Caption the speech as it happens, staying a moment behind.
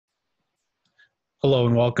Hello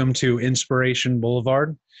and welcome to Inspiration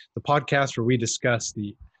Boulevard, the podcast where we discuss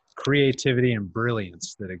the creativity and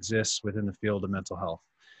brilliance that exists within the field of mental health.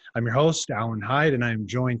 I'm your host, Alan Hyde, and I'm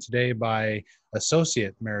joined today by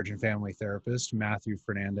Associate Marriage and Family Therapist, Matthew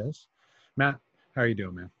Fernandez. Matt, how are you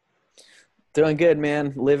doing, man? Doing good,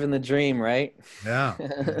 man. Living the dream, right? Yeah.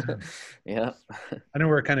 Yeah. I know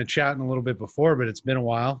we were kind of chatting a little bit before, but it's been a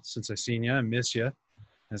while since I've seen you. I miss you.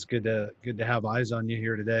 It's good to have eyes on you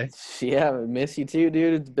here today. Yeah, I miss you too,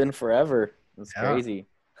 dude. It's been forever. It's Yeah. crazy.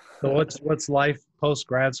 So what's life post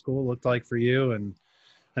grad school looked like for you? And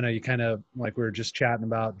I know you kind of, like we were just chatting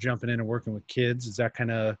about, jumping in and working with kids. Is that kind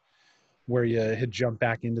of where you had jumped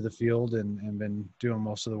back into the field and been doing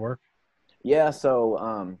most of the work? Yeah,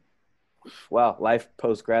 so life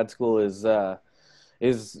post grad school is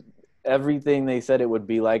everything they said it would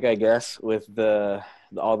be like, I guess, with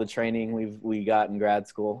all the training we got in grad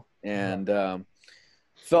school, and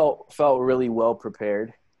felt really well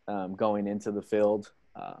prepared going into the field.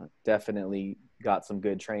 Definitely got some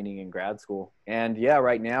good training in grad school. And yeah,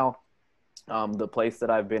 right now, the place that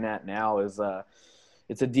I've been at now is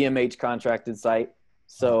it's a DMH contracted site.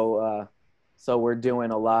 So we're doing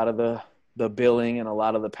a lot of the billing and a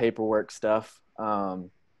lot of the paperwork stuff,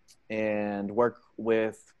 and work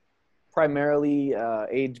with primarily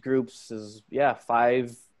age groups is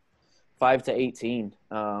 5 to 18.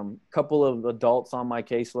 Couple of adults on my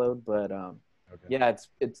caseload, but Okay. yeah,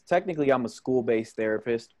 it's technically I'm a school-based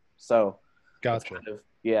therapist, so Gotcha.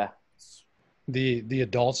 The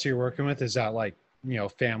adults you're working with, is that like,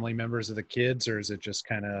 family members of the kids, or is it just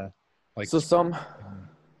kind of like, so some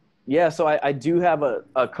yeah, so I do have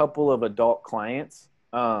a couple of adult clients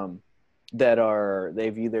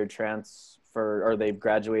they've either transferred or they've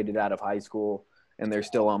graduated out of high school and they're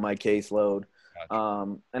still on my caseload.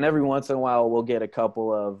 Gotcha. And every once in a while we'll get a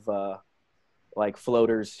couple of like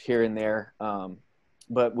floaters here and there.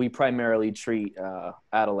 But we primarily treat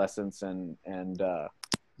adolescents and the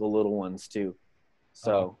little ones too.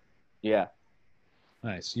 So, yeah.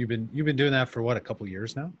 Nice. You've been doing that for what, a couple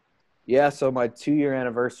years now? Yeah, so my 2-year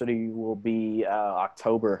anniversary will be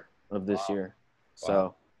October of this year. So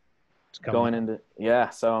Wow. It's coming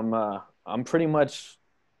up. so I'm pretty much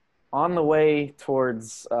on the way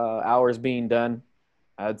towards hours being done.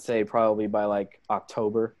 I'd say probably by like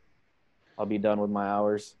October, I'll be done with my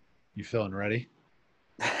hours. You feeling ready?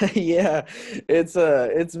 Yeah, it's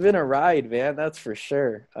been a ride, man. That's for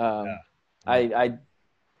sure. Yeah.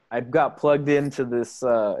 I got plugged into this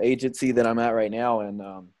agency that I'm at right now,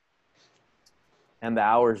 and the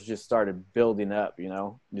hours just started building up.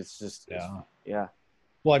 It's just Yeah. yeah.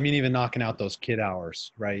 Well, I mean, even knocking out those kid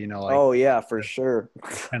hours, right? Like Oh yeah, for sure.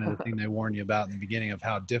 kind of the thing they warn you about in the beginning of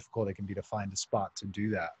how difficult it can be to find a spot to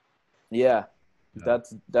do that. Yeah, Yeah.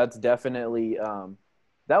 that's definitely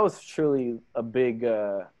that was truly a big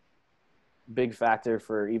factor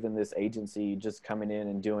for even this agency just coming in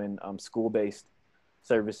and doing school-based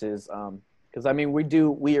services, because I mean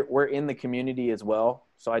we're in the community as well,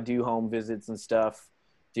 so I do home visits and stuff.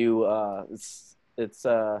 Do it's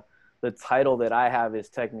the title that I have is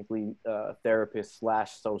technically therapist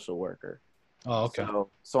slash social worker. Oh, okay.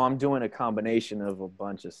 So I'm doing a combination of a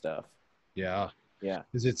bunch of stuff. Yeah. Yeah.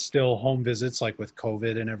 Is it still home visits like with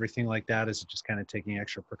COVID and everything like that? Is it just kind of taking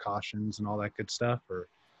extra precautions and all that good stuff? Or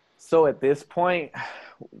So at this point,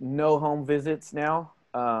 no home visits now,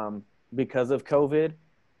 because of COVID.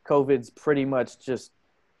 COVID's pretty much just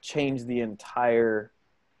changed the entire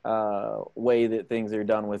way that things are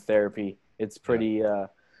done with therapy. It's pretty.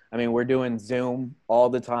 I mean, we're doing Zoom all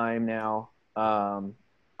the time now. I'm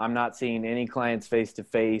not seeing any clients face to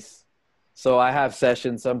face. So I have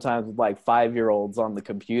sessions sometimes with like 5-year-olds on the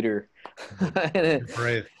computer. and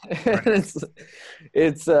brave.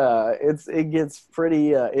 it gets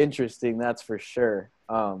pretty interesting, that's for sure.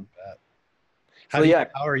 How So yeah.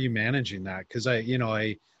 how are you managing that? Because I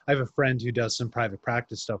have a friend who does some private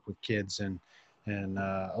practice stuff with kids and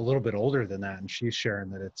a little bit older than that, and she's sharing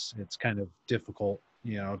that it's kind of difficult,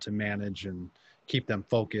 to manage and keep them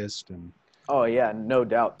focused and. Oh yeah, no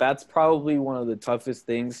doubt. That's probably one of the toughest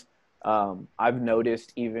things I've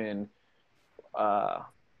noticed. Even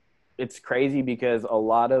it's crazy because a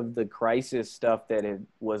lot of the crisis stuff that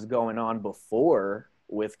was going on before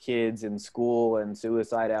with kids in school and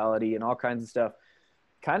suicidality and all kinds of stuff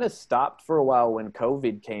kind of stopped for a while when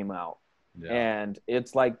COVID came out. Yeah. And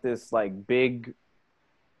it's like this like big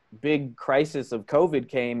crisis of COVID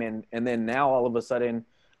came, and then now all of a sudden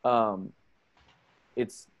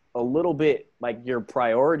it's a little bit like your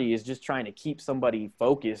priority is just trying to keep somebody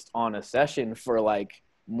focused on a session for like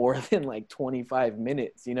more than like 25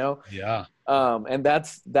 minutes, Yeah. and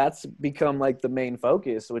that's become like the main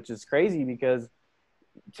focus, which is crazy because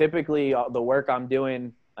typically the work I'm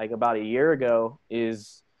doing like about a year ago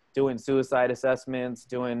is doing suicide assessments,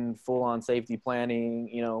 doing full on safety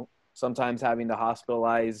planning, sometimes having to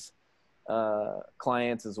hospitalize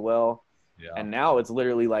clients as well. Yeah. And now it's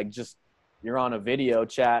literally like just you're on a video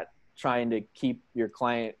chat trying to keep your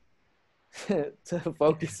client to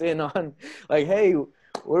focus in on like, hey,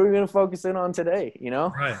 what are we going to focus in on today?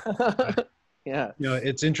 Right. Yeah.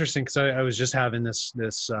 It's interesting because I was just having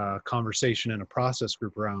this conversation in a process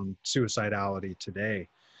group around suicidality today,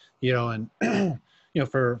 and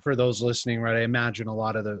for those listening, right, I imagine a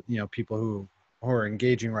lot of the people who are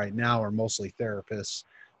engaging right now are mostly therapists,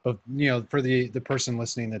 but for the person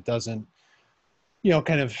listening that doesn't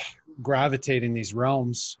kind of gravitate in these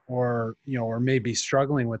realms, or maybe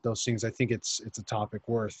struggling with those things, I think it's a topic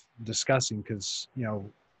worth discussing because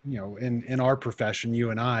in our profession,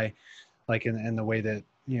 you and I, like in the way that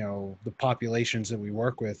the populations that we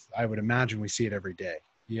work with, I would imagine we see it every day,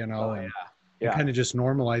 Oh, and yeah. kind of just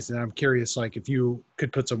normalize it. I'm curious, like, if you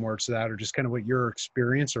could put some words to that, or just kind of what your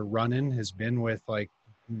experience or run-in has been with like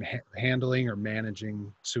handling or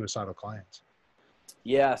managing suicidal clients.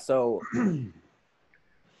 Yeah. So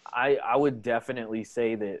I would definitely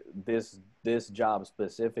say that this job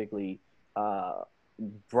specifically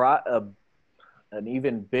brought an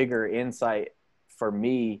even bigger insight for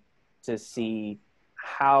me to see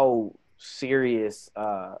how serious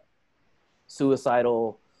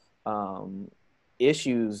suicidal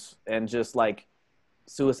issues and just like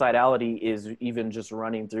suicidality is even just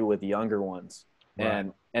running through with younger ones.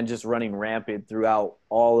 Right. And just running rampant throughout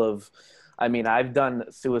all of, I mean, I've done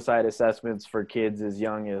suicide assessments for kids as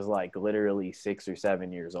young as like literally 6 or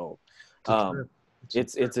 7 years old.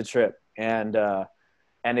 It's a trip. And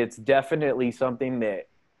it's definitely something that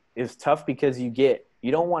is tough because you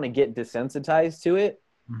don't want to get desensitized to it,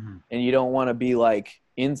 mm-hmm. and you don't want to be like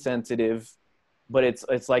insensitive, but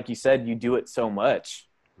it's like you said, you do it so much,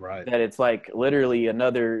 right, that it's like literally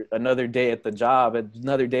another day at the job,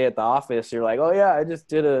 another day at the office. You're like, oh yeah, I just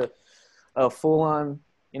did a full on,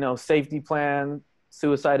 safety plan,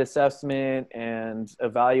 suicide assessment, and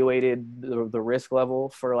evaluated the risk level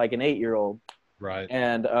for like an 8-year-old. right.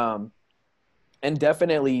 And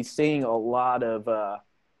definitely seeing a lot of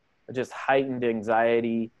just heightened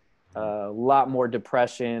anxiety, a lot more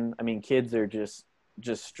depression. I mean, kids are just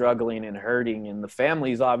struggling and hurting, and the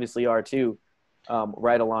families obviously are too,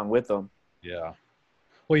 right along with them. Yeah.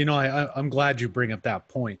 Well, I'm glad you bring up that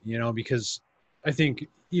point, because I think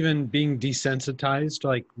even being desensitized,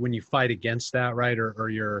 like when you fight against that, right, or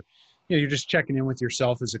you're just checking in with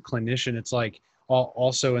yourself as a clinician, it's like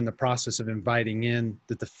also in the process of inviting in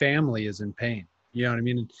that the family is in pain. You know what I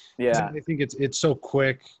mean? Yeah. I think it's so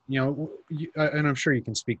quick, and I'm sure you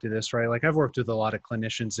can speak to this, right? Like I've worked with a lot of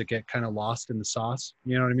clinicians that get kind of lost in the sauce.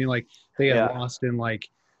 You know what I mean? Like they get lost in like,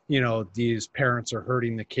 these parents are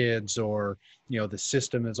hurting the kids, or, the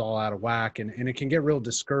system is all out of whack, and it can get real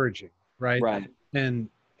discouraging. Right. Right.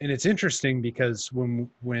 And it's interesting because when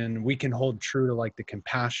we can hold true to like the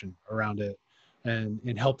compassion around it,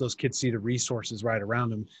 and help those kids see the resources right around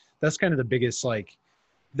them, that's kind of the biggest, like,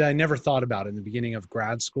 that I never thought about in the beginning of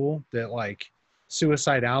grad school, that like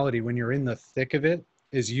suicidality, when you're in the thick of it,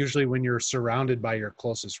 is usually when you're surrounded by your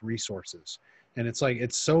closest resources. And it's like,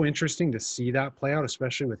 it's so interesting to see that play out,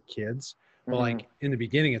 especially with kids. But like in the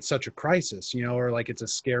beginning, it's such a crisis, or like it's a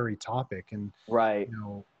scary topic. And, right.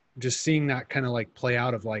 Just seeing that kind of like play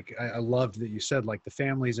out of like, I loved that you said like the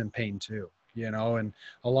family's in pain too, and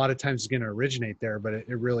a lot of times it's going to originate there, but it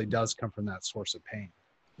really does come from that source of pain.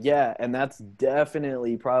 Yeah, and that's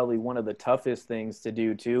definitely probably one of the toughest things to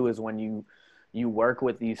do too, is when you work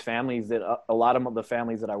with these families that a lot of the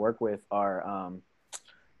families that I work with are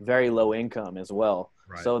very low income as well.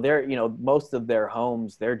 Right. So they're, most of their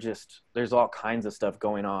homes, there's all kinds of stuff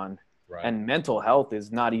going on. Right. And mental health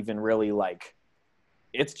is not even really like,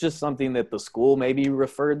 it's just something that the school maybe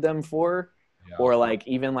referred them for, or like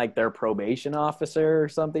even like their probation officer or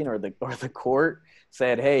something, or the court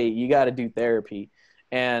said, hey, you got to do therapy.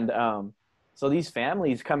 And so these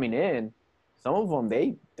families coming in, some of them,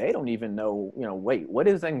 they don't even know, wait, what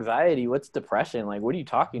is anxiety? What's depression? Like, what are you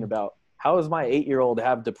talking about? How does my 8-year-old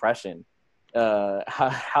have depression?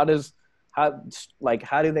 How do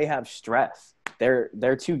they have stress?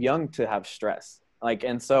 They're too young to have stress. Like,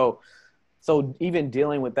 and so even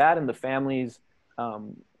dealing with that in the families,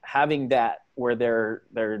 having that where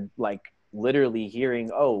they're like literally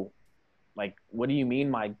hearing, oh, like, what do you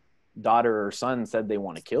mean my daughter or son said they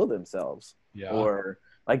want to kill themselves? Or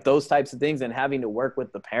like those types of things, and having to work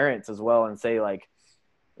with the parents as well and say, like,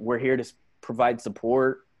 we're here to provide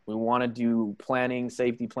support. We want to do planning,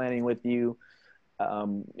 safety planning with you.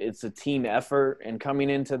 It's a team effort, and coming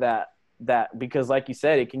into that because like you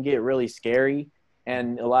said, it can get really scary,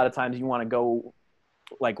 and a lot of times you want to go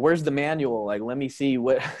like, where's the manual? Like, let me see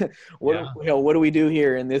what Yeah, what do we do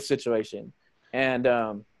here in this situation? And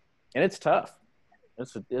it's tough.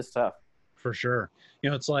 It's tough. for sure.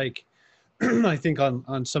 It's like I think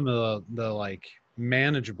on some of the like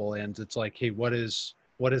manageable ends, it's like, hey, what is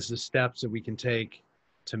the steps that we can take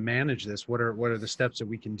to manage this? What are the steps that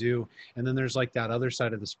we can do? And then there's like that other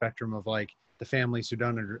side of the spectrum of like the families who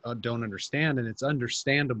don't understand, and it's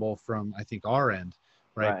understandable from I think our end,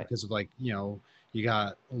 right? Right. Because of like you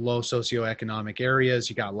got low socioeconomic areas,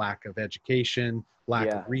 you got lack of education, lack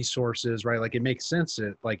of Yeah. resources, right? Like it makes sense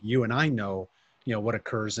that like you and I know what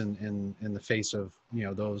occurs in the face of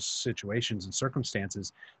those situations and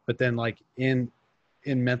circumstances, but then like in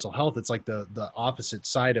mental health it's like the opposite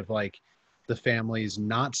side of like the families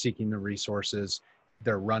not seeking the resources,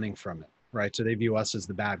 they're running from it, right? So they view us as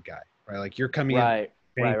the bad guy, right? Like you're coming in Right.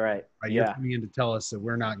 pain, Right. right? You're Yeah. coming in to tell us that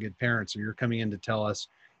we're not good parents, or you're coming in to tell us,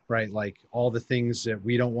 right, like all the things that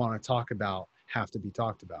we don't want to talk about have to be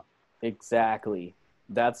talked about. Exactly.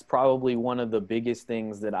 That's probably one of the biggest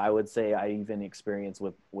things that I would say I even experience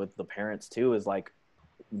with the parents too, is like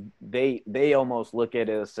they almost look at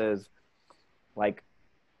it as like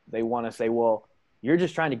they want to say, well, you're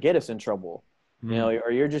just trying to get us in trouble, Mm.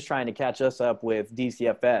 or you're just trying to catch us up with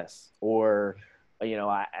DCFS, or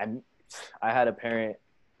I had a parent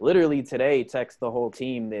literally today text the whole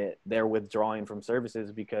team that they're withdrawing from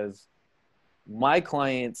services because my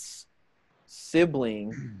client's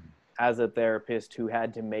sibling has a therapist who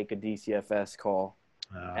had to make a DCFS call,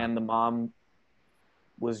 uh, and the mom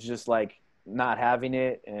was just like not having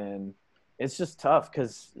it. And it's just tough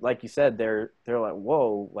because like you said, they're like,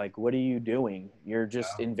 whoa, like what are you doing? You're just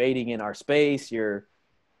yeah, invading in our space.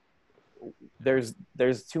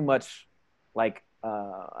 There's too much, like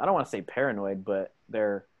I don't want to say paranoid, but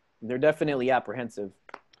they're definitely apprehensive.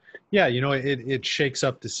 yeah, it shakes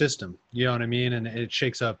up the system, you know what I mean, and it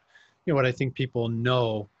shakes up what I think people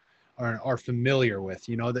know are familiar with.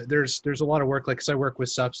 There's a lot of work, like, 'cause I work with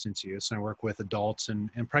substance use and I work with adults and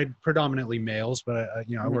predominantly males, but I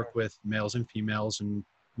Mhm. work with males and females and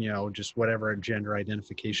just whatever gender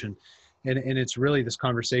identification. And it's really this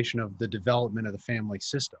conversation of the development of the family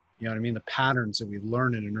system, you know what I mean, the patterns that we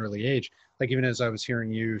learn at an early age. Like even as I was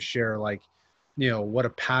hearing you share, like what a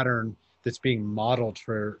pattern that's being modeled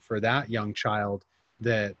for that young child,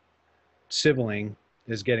 that sibling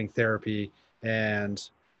is getting therapy and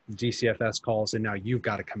DCFS calls, and now you've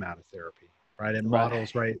got to come out of therapy, right? It Right.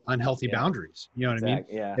 models, right, unhealthy Yeah. boundaries, you know what I mean?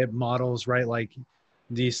 Exactly. Yeah. It models, right, like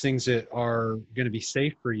these things that are going to be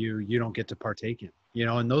safe for you, you don't get to partake in,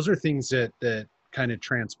 and those are things that kind of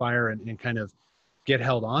transpire and kind of get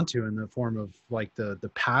held onto in the form of like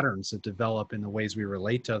the patterns that develop in the ways we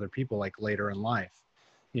relate to other people like later in life,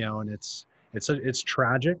 and it's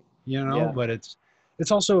tragic, Yeah. but it's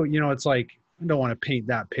also, it's like, I don't want to paint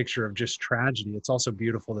that picture of just tragedy. It's also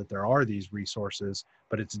beautiful that there are these resources,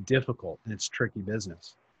 but it's difficult and it's tricky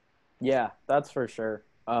business. Yeah, that's for sure.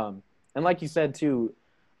 And like you said too,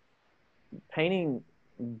 painting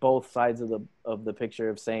both sides of the picture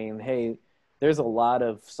of saying, hey, there's a lot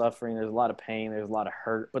of suffering, there's a lot of pain, there's a lot of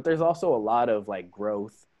hurt, but there's also a lot of like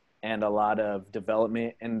growth and a lot of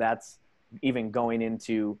development, and that's even going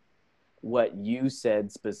into what you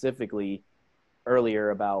said specifically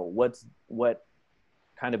earlier about what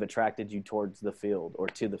kind of attracted you towards the field or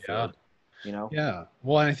to the Yeah. field, you know? Yeah.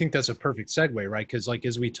 Well, and I think that's a perfect segue, right? Because like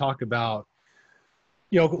as we talk about,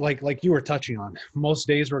 like you were touching on, most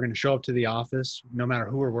days we're going to show up to the office, no matter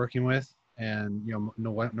who we're working with, and no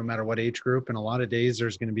matter what age group. And a lot of days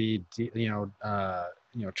there's going to be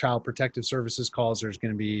child protective services calls. There's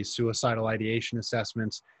going to be suicidal ideation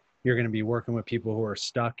assessments. You're going to be working with people who are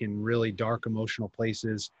stuck in really dark emotional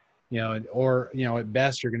places, or at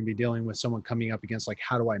best you're going to be dealing with someone coming up against like,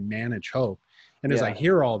 how do I manage hope? And as I Yeah.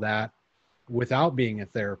 hear all that, without being a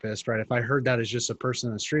therapist, right? If I heard that as just a person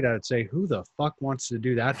in the street, I would say, who the fuck wants to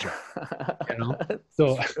do that job? You know? It's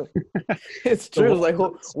So, true. It's so true. It's what like, was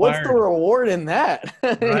well, what's the inspired, reward in that?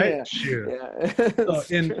 right? Yeah. Shoot. Yeah. So,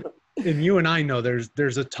 It's and, true. and you and I know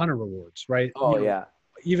there's a ton of rewards, right? Oh yeah.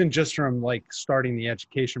 Even just from like starting the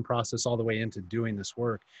education process all the way into doing this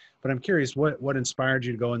work. But I'm curious, what inspired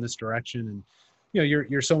you to go in this direction? And,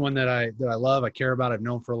 you're someone that I love, I care about, I've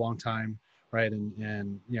known for a long time, right?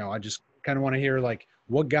 And I just kind of want to hear like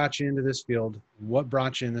what got you into this field, what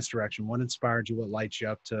brought you in this direction, what inspired you, what lights you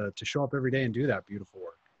up to show up every day and do that beautiful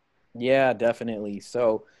work. Yeah, definitely.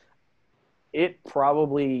 So it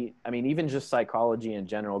probably, I mean, even just psychology in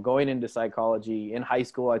general, going into psychology in high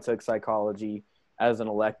school, I took psychology. as an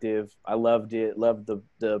elective. I loved it, loved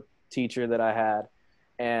the teacher that I had.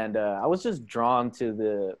 And I was just drawn to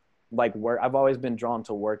the like work. I've always been drawn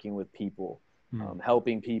to working with people,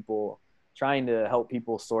 helping people, trying to help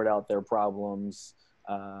people sort out their problems,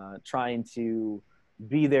 trying to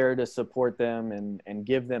be there to support them and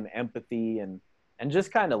give them empathy and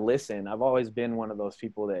just kind of listen. I've always been one of those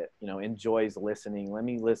people that, you know, enjoys listening. Let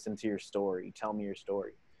me listen to your story. Tell me your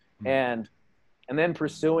story. And then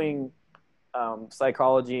pursuing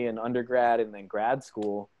psychology in undergrad and then grad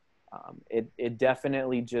school, it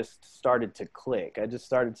definitely just started to click. I just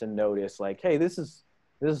started to notice like, hey, this is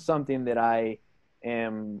something that I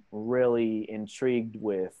am really intrigued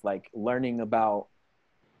with, like learning about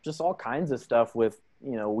just all kinds of stuff with,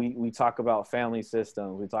 you know, we talk about family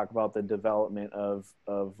systems. We talk about the development of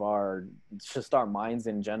our, just our minds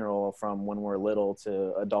in general from when we're little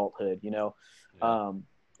to adulthood, you know,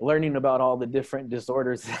 learning about all the different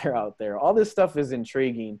disorders that are out there. All this stuff is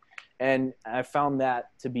intriguing. And I found that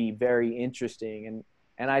to be very interesting.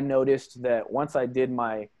 And I noticed that once I did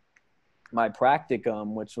my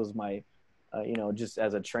practicum, which was my, you know, just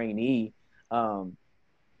as a trainee,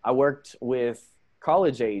 I worked with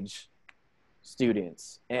college age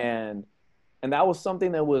students. And that was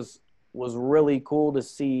something that was really cool to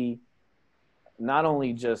see, not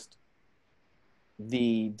only just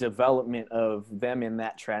the development of them in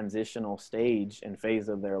that transitional stage and phase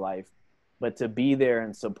of their life, but to be there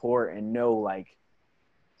and support and know like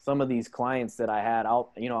some of these clients that I had,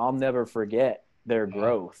 I'll never forget their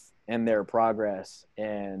growth and their progress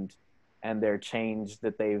and their change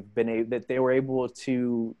that that they were able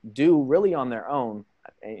to do really on their own.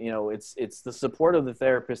 You know, it's the support of the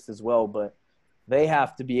therapist as well, but they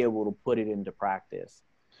have to be able to put it into practice.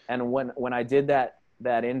 And when I did that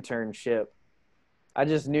internship, I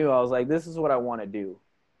just knew, I was like, this is what I want to do.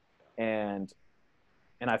 And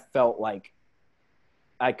I felt like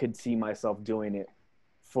I could see myself doing it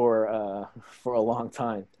for a long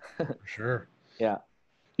time. For sure. Yeah.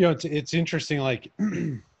 You know, it's interesting, like,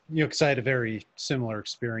 you know, because I had a very similar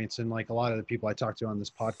experience, and like a lot of the people I talked to on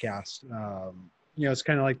this podcast, you know, it's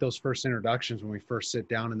kind of like those first introductions when we first sit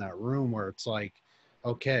down in that room where it's like,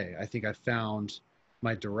 okay, I think I found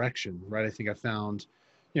my direction, right? I think I found,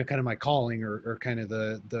 you know, kind of my calling or kind of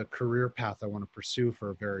the career path I want to pursue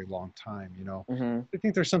for a very long time, you know. I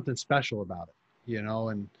think there's something special about it, you know,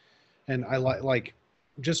 and I like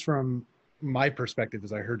just from my perspective,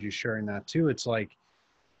 as I heard you sharing that too, it's like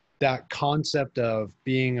that concept of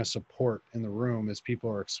being a support in the room as people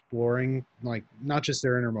are exploring, like not just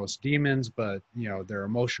their innermost demons, but, you know, their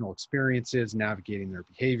emotional experiences, navigating their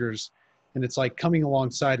behaviors. And it's like coming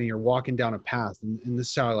alongside and you're walking down a path. And this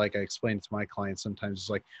is how I explain it to my clients sometimes. It's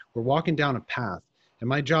like, we're walking down a path and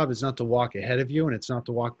my job is not to walk ahead of you and it's not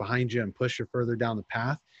to walk behind you and push you further down the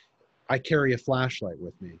path. I carry a flashlight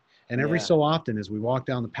with me. And every so often as we walk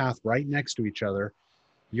down the path right next to each other,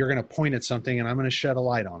 you're going to point at something and I'm going to shed a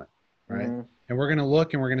light on it. Right. And we're going to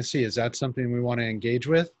look and we're going to see, is that something we want to engage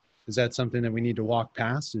with? Is that something that we need to walk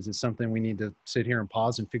past? Is it something we need to sit here and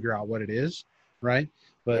pause and figure out what it is? Right.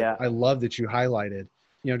 But I love that you highlighted,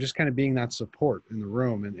 you know, just kind of being that support in the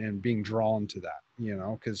room and being drawn to that, you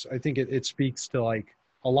know, because I think it speaks to like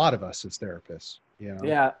a lot of us as therapists, you know?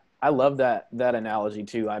 Yeah. I love that analogy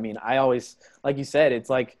too. I mean, I always, like you said, it's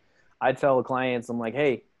like, I tell clients, I'm like,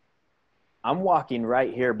 hey, I'm walking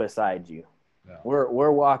right here beside you. Yeah.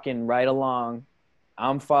 We're walking right along.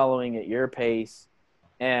 I'm following at your pace.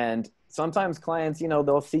 And sometimes clients, you know,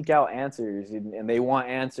 they'll seek out answers and they want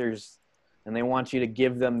answers and they want you to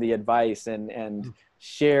give them the advice and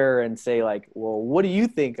share and say like, well, what do you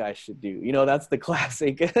think I should do? You know, that's the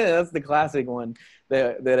classic, that's the classic one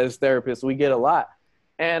that as therapists we get a lot.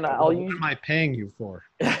 And what am I paying you for?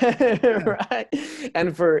 Right.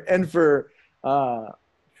 And for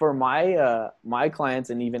my clients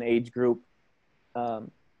and even age group,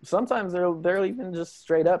 sometimes they're even just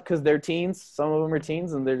straight up because they're teens. Some of them are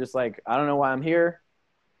teens and they're just like, I don't know why I'm here.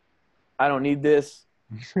 I don't need this.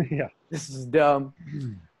 Yeah. This is dumb.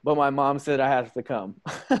 But my mom said I have to come.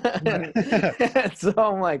 And so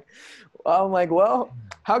I'm like, well,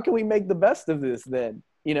 how can we make the best of this then?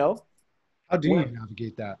 You know? How do you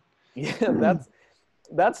navigate that? Yeah,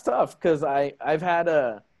 that's tough because I've had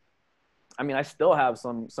I still have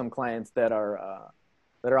some clients that are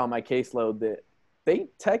on my caseload that they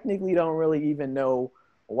technically don't really even know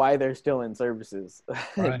why they're still in services.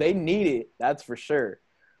 Right. They need it, that's for sure.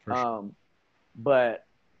 But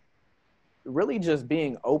really just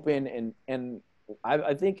being open and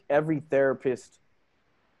I think every therapist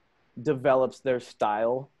develops their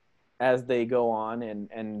style as they go on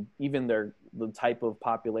and even the type of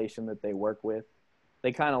population that they work with.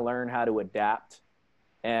 They kind of learn how to adapt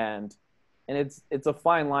and it's a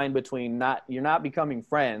fine line between you're not becoming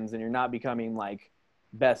friends and you're not becoming like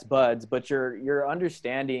best buds, but you're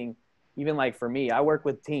understanding. Even like for me, I work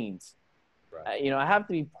with teens. Right. I have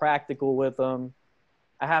to be practical with them.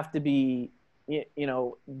 I have to be,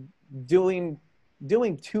 doing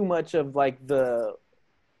too much of like therapy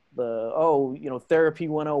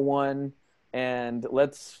 101, and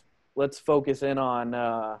let's focus in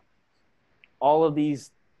on all of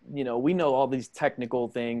these. We know all these technical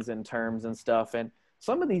things and terms and stuff, and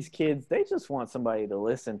some of these kids, they just want somebody to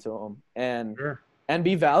listen to them Sure. and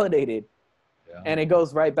be validated. Yeah. And it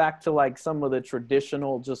goes right back to like some of the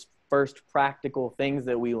traditional, just first practical things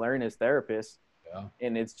that we learn as therapists. Yeah.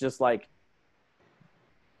 And it's just like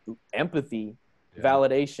empathy, Yeah.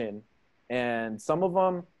 validation. And some of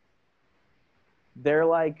them,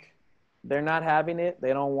 they're not having it.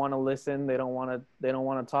 They don't want to listen. They don't want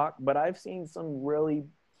to talk. But I've seen some really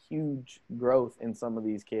huge growth in some of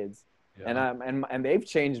these kids. Yeah. And they've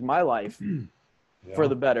changed my life Yeah. for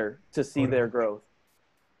the better to see their growth.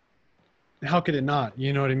 How could it not?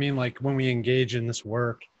 You know what I mean? Like when we engage in this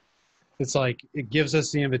work, it's like it gives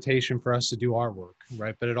us the invitation for us to do our work,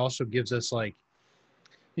 right? But it also gives us like,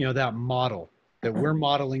 that model that we're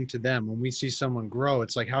modeling to them. When we see someone grow,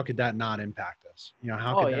 it's like, how could that not impact us?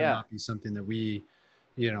 How could that not be something that we,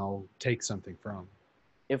 take something from?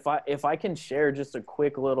 If I can share just a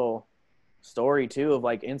quick little story too of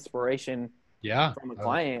like inspiration from a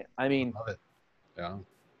client. I mean, I love it. Yeah.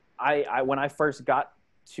 I when I first got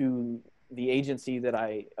to the agency that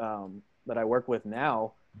I work with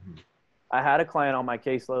now, Mm-hmm. I had a client on my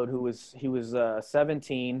caseload who was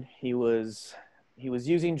 17. He was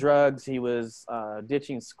using drugs. He was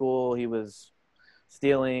ditching school. He was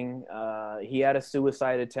stealing. He had a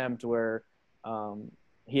suicide attempt where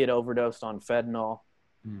he had overdosed on fentanyl.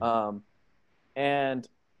 Mm-hmm. And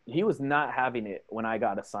he was not having it when I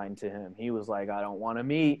got assigned to him. He was like, I don't want to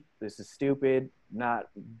meet. This is stupid.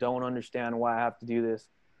 Don't understand why I have to do this.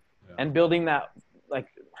 Yeah. And building that, like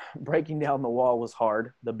breaking down the wall was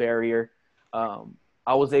hard, the barrier.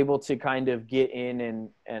 I was able to kind of get in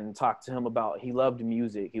and talk to him about, he loved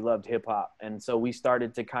music. He loved hip hop. And so we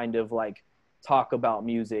started to kind of like talk about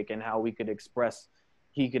music and how he could express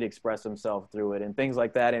himself through it and things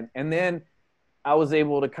like that. And then I was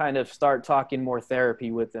able to kind of start talking more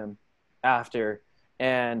therapy with him after.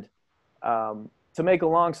 And to make a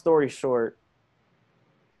long story short,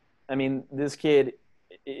 I mean, this kid,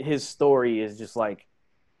 his story is just like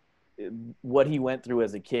what he went through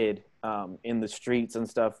as a kid in the streets and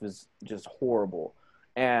stuff is just horrible.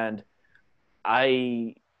 And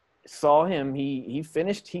I saw him, he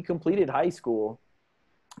completed high school.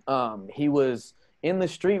 He was in the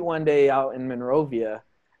street one day out in Monrovia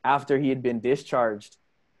after he had been discharged.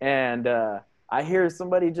 And I hear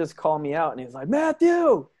somebody just call me out and he's like,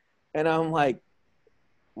 Matthew. And I'm like,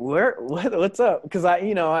 what's up? Because I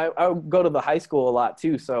go to the high school a lot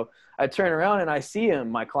too. So I turn around and I see him,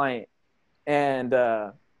 my client. And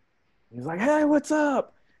he's like, hey, what's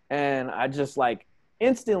up? And I just like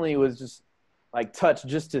instantly was just like touched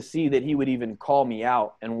just to see that he would even call me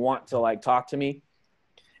out and want to like talk to me.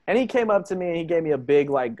 And he came up to me and he gave me a big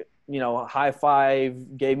like, high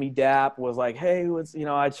five, gave me dap, was like, hey,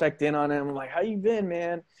 I checked in on him. I'm like, how you been,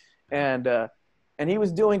 man? And he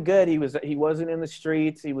was doing good. He wasn't in the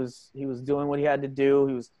streets. He was doing what he had to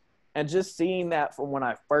do. And just seeing that from when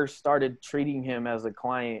I first started treating him as a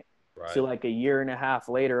client to like a year and a half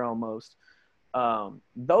later almost,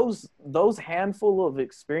 those handful of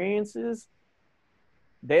experiences,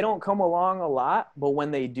 they don't come along a lot, but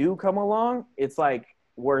when they do come along, it's like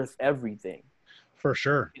worth everything. For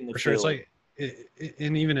sure. For sure. It's like,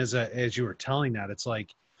 and even as you were telling that, it's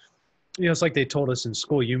like, it's like they told us in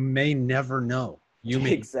school, you may never know. You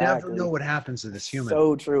may never know what happens to this human.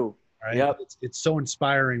 So true. Right. Yep. It's so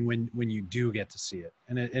inspiring when you do get to see it.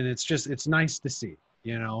 And it's nice to see,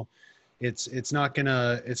 it's not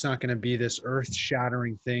gonna be this earth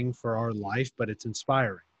shattering thing for our life, but it's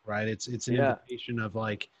inspiring, right? It's an indication of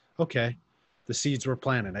like, okay, the seeds were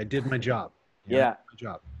planted. I did my job. My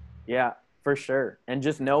job. Yeah, for sure. And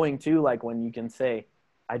just knowing too, like when you can say,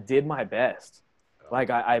 I did my best.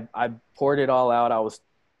 Like I poured it all out.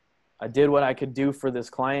 I did what I could do for this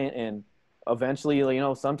client, and eventually,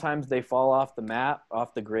 sometimes they fall off the map,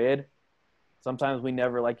 off the grid. Sometimes we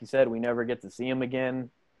never, like you said, we never get to see them again.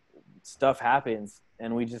 Stuff happens,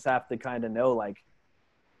 and we just have to kind of know, like,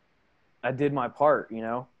 I did my part,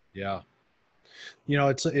 Yeah.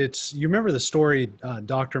 It's you remember the story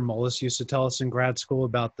Dr. Mullis used to tell us in grad school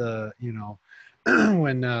about the,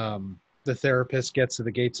 when the therapist gets to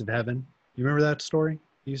the gates of heaven. You remember that story?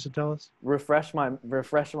 he used to tell us? Refresh my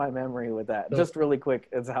memory with that. So, Just really quick.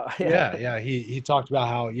 It's how yeah, yeah. He talked about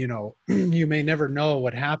how, you may never know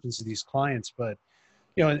what happens to these clients, but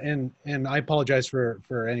and I apologize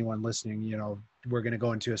for anyone listening. We're going to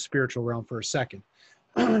go into a spiritual realm for a second,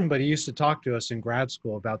 but he used to talk to us in grad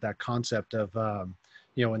school about that concept of,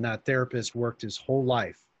 when that therapist worked his whole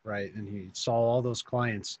life, right, and he saw all those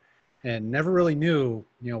clients, and never really knew,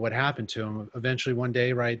 what happened to him. Eventually, one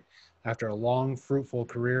day, right after a long, fruitful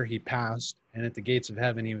career, he passed, and at the gates of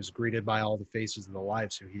heaven, he was greeted by all the faces of the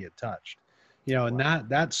lives who he had touched. And Wow.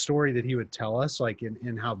 that story that he would tell us, like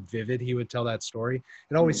in how vivid he would tell that story,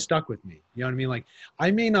 it always Mm, stuck with me. You know what I mean? Like, I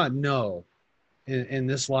may not know in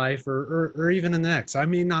this life or even in the next, I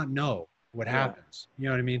may not know what yeah. happens. You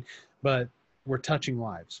know what I mean? But we're touching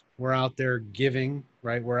lives. We're out there giving,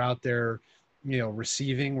 right? We're out there,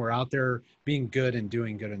 receiving. We're out there being good and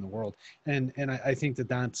doing good in the world. And I think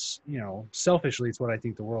that's, selfishly, it's what I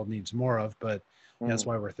think the world needs more of. But that's Mm,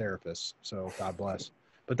 why we're therapists. So God bless.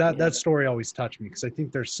 But that yeah. story always touched me because I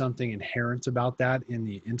think there's something inherent about that in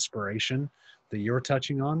the inspiration that you're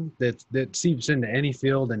touching on that seeps into any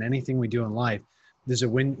field and anything we do in life. Is that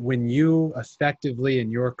when you effectively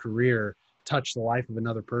in your career touch the life of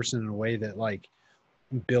another person in a way that like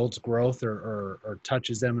builds growth or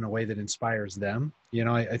touches them in a way that inspires them,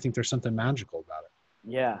 I think there's something magical about it.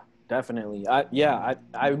 Yeah, definitely. I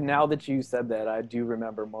now that you said that, I do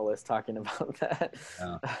remember Mullis talking about that.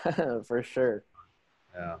 Yeah, For sure.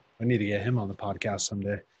 yeah. I need to get him on the podcast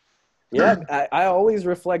someday. Yeah, I always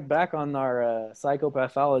reflect back on our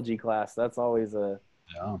psychopathology class. That's always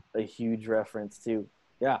Yeah. a huge reference too.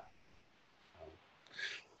 Yeah.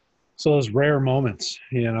 So those rare moments,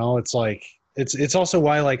 it's like it's also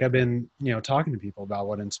why like I've been, talking to people about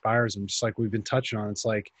what inspires them, just like we've been touching on. It's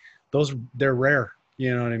like they're rare,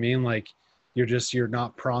 you know what I mean? Like you're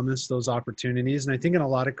not promised those opportunities. And I think in a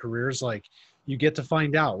lot of careers, like you get to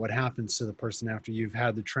find out what happens to the person after you've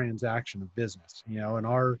had the transaction of business. In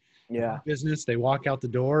our Yeah. business, they walk out the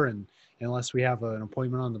door, and unless we have an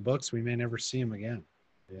appointment on the books, we may never see them again.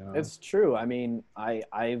 It's true. I mean, I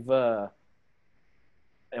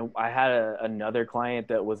had another client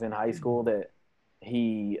that was in high school that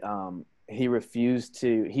he refused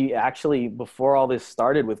to. He actually, before all this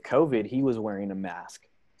started with COVID, he was wearing a mask.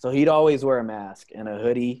 So he'd always wear a mask and a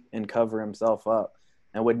hoodie and cover himself up,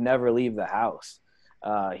 and would never leave the house.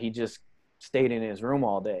 He just stayed in his room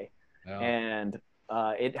all day, Yeah. and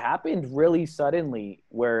it happened really suddenly,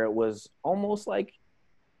 where it was almost like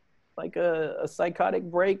a psychotic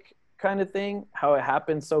break kind of thing. How it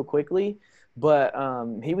happened so quickly, but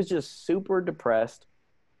he was just super depressed.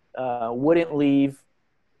 Wouldn't leave,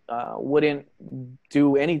 wouldn't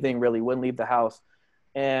do anything really. Wouldn't leave the house,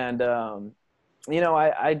 and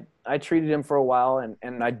I treated him for a while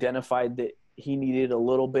and identified that he needed a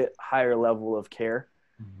little bit higher level of care,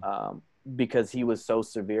 Mhm. because he was so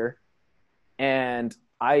severe, and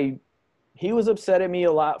he was upset at me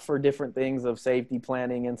a lot for different things of safety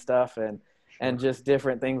planning and stuff, and Sure. just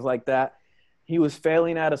different things like that. He was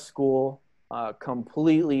failing out of school,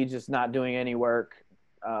 completely just not doing any work,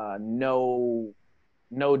 no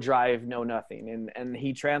drive, no nothing, and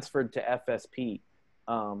he transferred to FSP,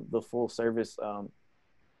 the full service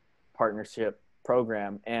partnership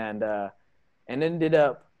program, and ended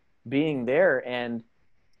up being there, and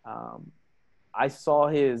um, I saw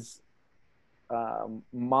his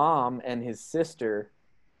mom and his sister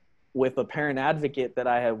with a parent advocate that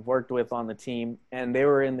I have worked with on the team, and they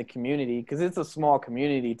were in the community because it's a small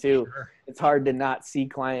community too. Sure. It's hard to not see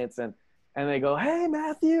clients, and they go, "Hey,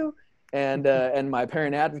 Matthew," and my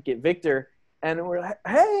parent advocate Victor, and we're like,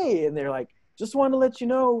 "Hey," and they're like, "Just want to let you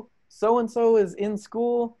know, so and so is in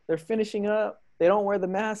school. They're finishing up. They don't wear the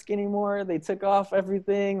mask anymore. They took off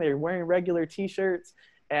everything. They're wearing regular T-shirts."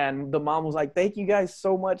 And the mom was like, "Thank you guys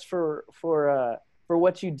so much for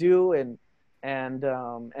what you do, and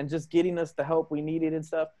just getting us the help we needed and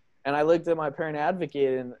stuff." And I looked at my parent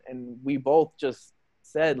advocate, and we both just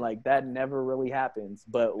said, like, that never really happens,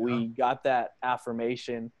 but Yeah. we got that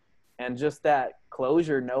affirmation and just that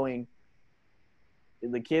closure, knowing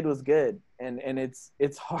the kid was good. And it's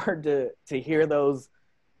hard to hear those,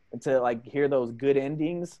 to like hear those good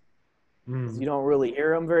endings, because Mhm. you don't really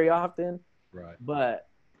hear them very often. Right. But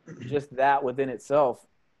just that within itself,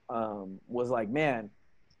 was like, man,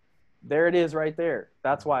 there it is right there.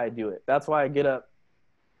 That's why I do it. That's why I get up.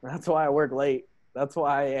 That's why I work late. That's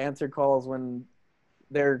why I answer calls when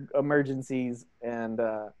they're emergencies, and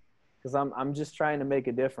because I'm just trying to make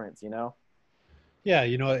a difference, you know. Yeah,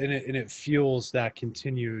 and it fuels that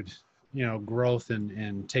continued, growth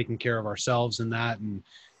and taking care of ourselves and that, and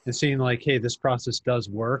and seeing like, hey, this process does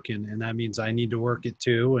work, and that means I need to work it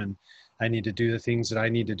too, and I need to do the things that I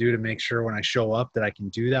need to do to make sure when I show up that I can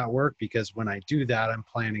do that work, because when I do that, I'm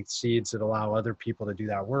planting seeds that allow other people to do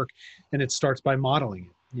that work. And it starts by modeling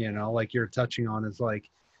it, like you're touching on, is like,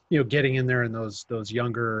 getting in there in those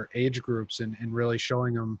younger age groups, and really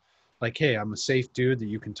showing them like, hey, I'm a safe dude that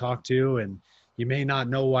you can talk to, and you may not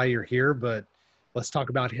know why you're here, but let's talk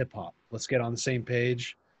about hip hop. Let's get on the same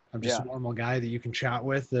page. I'm just Yeah. a normal guy that you can chat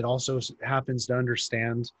with that also happens to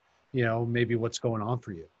understand, maybe what's going on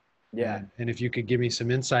for you. Yeah. And if you could give me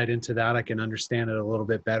some insight into that, I can understand it a little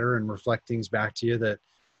bit better and reflect things back to you that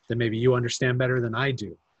maybe you understand better than I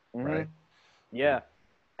do. Mm-hmm. Right. Yeah.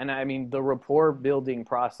 And I mean, the rapport building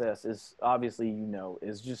process is obviously,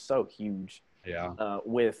 is just so huge Yeah.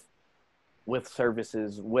 With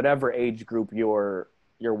services, whatever age group you're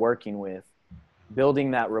working with,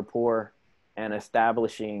 building that rapport and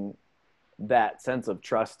establishing that sense of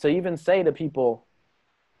trust to even say to people,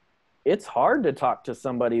 it's hard to talk to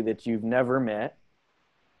somebody that you've never met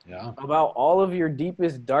Yeah. about all of your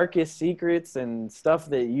deepest, darkest secrets and stuff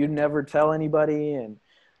that you never tell anybody. And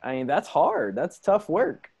I mean, that's hard. That's tough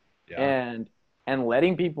work. Yeah. And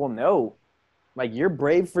letting people know, like, you're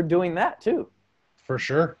brave for doing that too. For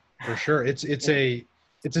sure. For sure. It's a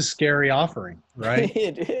scary offering, right?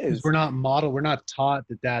 It Because is. we're not taught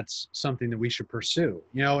that that's something that we should pursue,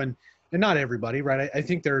 and not everybody, right? I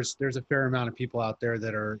think there's a fair amount of people out there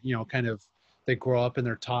that are, kind of, they grow up and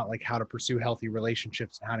they're taught like how to pursue healthy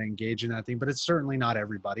relationships and how to engage in that thing, but it's certainly not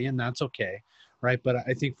everybody, and that's okay, right? But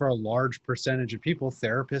I think for a large percentage of people,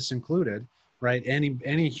 therapists included, right?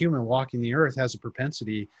 Any human walking the earth has a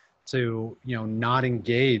propensity to, not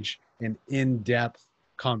engage in in-depth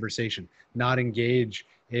conversation, not engage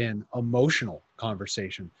in emotional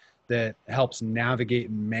conversation that helps navigate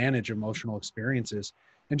and manage emotional experiences.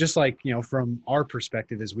 And just like, from our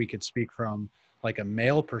perspective, as we could speak from like a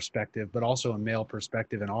male perspective, but also a male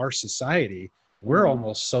perspective in our society, we're Mm-hmm.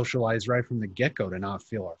 almost socialized right from the get-go to not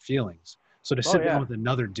feel our feelings. So to Oh sit down yeah. with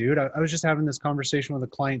another dude, I was just having this conversation with a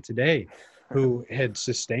client today who had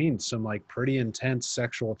sustained some like pretty intense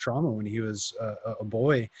sexual trauma when he was a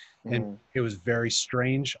boy. And Mm-hmm. it was very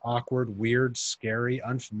strange, awkward, weird, scary,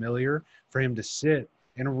 unfamiliar for him to sit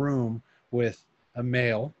in a room with a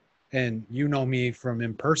male. And you know me from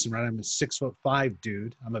in person, right? I'm a 6'5"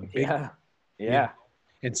 dude. I'm a big, Yeah. you know, Yeah.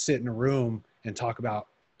 and sit in a room and talk about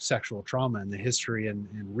sexual trauma and the history and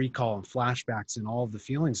recall and flashbacks and all of the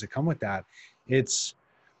feelings that come with that. It's,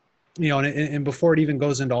 and before it even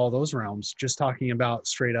goes into all those realms, just talking about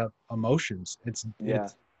straight up emotions, Yeah.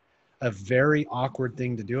 it's a very awkward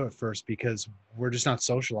thing to do at first because we're just not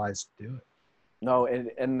socialized to do it. No,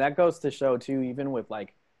 and that goes to show too, even with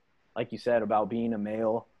like you said about being a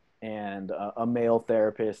male and a male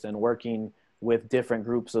therapist and working with different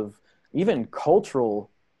groups of even cultural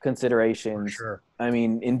For considerations. sure. I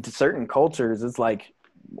mean, in certain cultures, it's like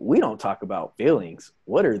we don't talk about feelings.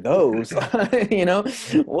 What are those?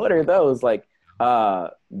 What are those? Like, uh,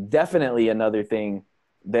 definitely another thing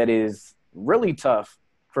that is really tough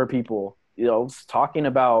for people. Talking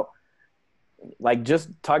about like just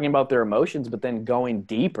talking about their emotions, but then going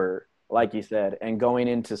deeper, like you said, and going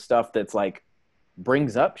into stuff that's like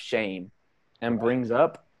brings up shame and Right. brings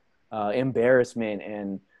up embarrassment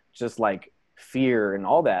and just like fear and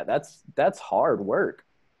all that. That's hard work.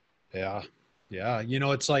 Yeah. Yeah.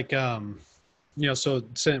 It's like, so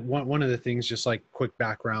one of the things, just like quick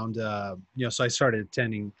background, so I started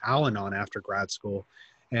attending Al-Anon after grad school.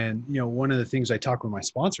 And, one of the things I talk with my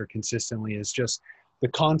sponsor consistently is just the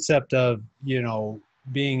concept of,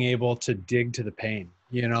 being able to dig to the pain,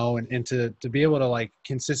 and to be able to like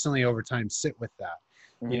consistently over time sit with that,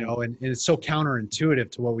 Mm-hmm. and it's so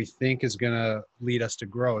counterintuitive to what we think is going to lead us to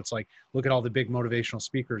grow. It's like, look at all the big motivational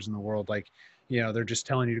speakers in the world. Like, they're just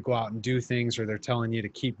telling you to go out and do things, or they're telling you to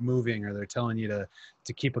keep moving, or they're telling you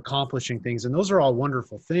to keep accomplishing things. And those are all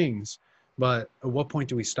wonderful things. But at what point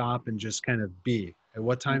do we stop and just kind of be? At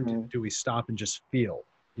what time Mm-hmm. do we stop and just feel,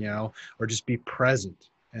 or just be present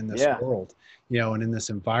in this Yeah. world, and in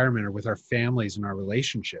this environment, or with our families and our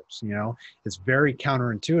relationships? It's very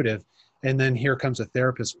counterintuitive. And then here comes a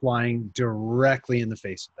therapist flying directly in the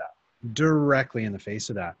face of that, directly in the face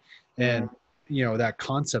of that. And, Mm-hmm. that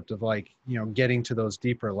concept of like, getting to those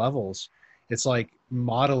deeper levels, it's like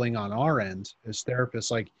modeling on our end as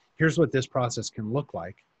therapists, like, here's what this process can look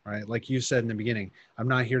like, right? Like you said in the beginning, I'm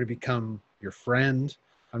not here to become your friend.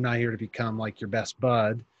 I'm not here to become like your best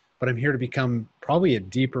bud, but I'm here to become probably a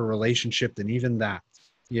deeper relationship than even that,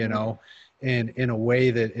 you Mm-hmm. know, and in a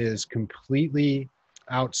way that is completely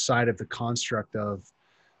outside of the construct of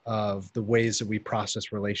the ways that we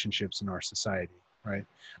process relationships in our society. right?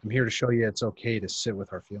 I'm here to show you it's okay to sit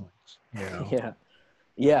with our feelings, Yeah.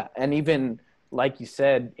 Yeah. And even like you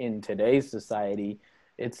said, in today's society,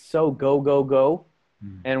 it's so go, go, go.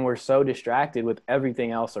 Mm. And we're so distracted with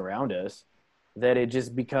everything else around us that it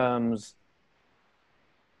just becomes,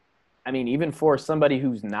 I mean, even for somebody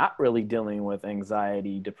who's not really dealing with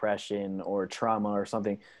anxiety, depression, or trauma or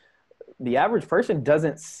something, the average person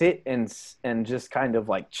doesn't sit and just kind of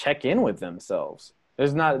like check in with themselves.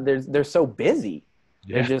 They're so busy.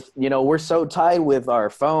 They're Yeah. just, we're so tied with our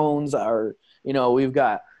phones, we've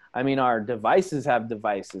got, I mean, our devices have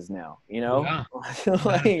devices now, Yeah. Yeah,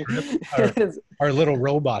 like trip. it's, Our little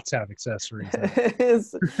robots have accessories now.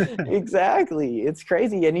 it's exactly, it's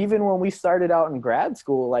crazy. And even when we started out in grad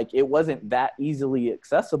school, like it wasn't that easily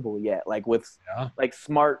accessible yet, like with Yeah. like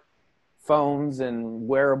smart phones and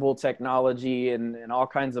wearable technology and all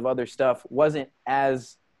kinds of other stuff wasn't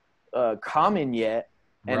as common yet.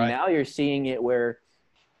 And Right. now you're seeing it where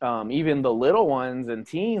even the little ones and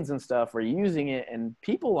teens and stuff are using it, and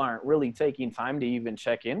people aren't really taking time to even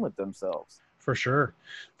check in with themselves. For sure.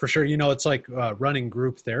 For sure. It's like running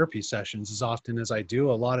group therapy sessions as often as I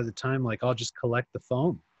do. A lot of the time, like I'll just collect the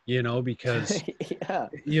phone, because, Yeah.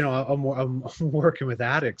 I'm working with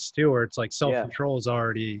addicts too, where it's like Yeah. self-control is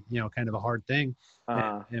already, kind of a hard thing,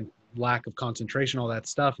 uh and lack of concentration, all that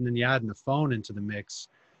stuff. And then you add in the phone into the mix.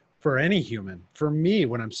 For any human, for me,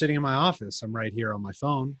 when I'm sitting in my office, I'm right here on my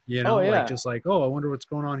phone, oh like yeah. just like, oh, I wonder what's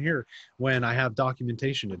going on here, when I have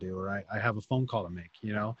documentation to do, or I have a phone call to make.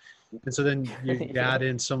 And so then you Yeah. add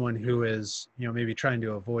in someone who is, maybe trying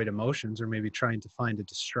to avoid emotions, or maybe trying to find a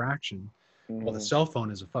distraction. Well, the Mhm. cell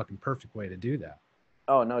phone is a fucking perfect way to do that.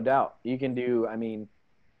 Oh, no doubt. I mean,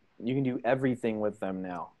 you can do everything with them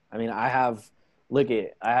now. I mean, I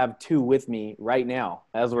have two with me right now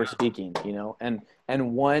as we're speaking,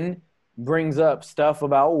 and one brings up stuff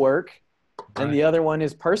about work and Right. the other one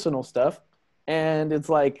is personal stuff. And it's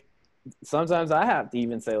like sometimes I have to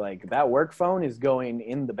even say like that work phone is going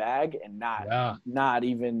in the bag and Yeah, not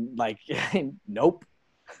even like nope.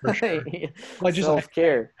 for sure. Well, I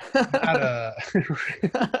Self-care. had a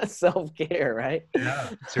Self-care, right? yeah,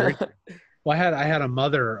 seriously. Well, I had a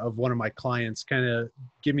mother of one of my clients kind of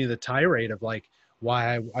give me the tirade of like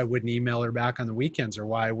why I wouldn't email her back on the weekends, or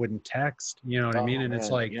why I wouldn't text. You know what I mean? Oh And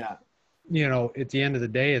it's man, like, yeah. at the end of the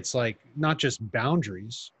day, it's like not just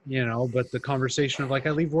boundaries, but the conversation of like,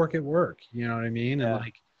 I leave work at work. You know what I mean? And Yeah.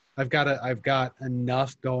 like, I've got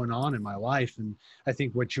enough going on in my life. And I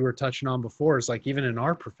think what you were touching on before is like, even in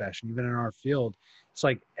our profession, even in our field, it's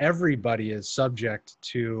like everybody is subject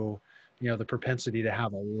to, the propensity to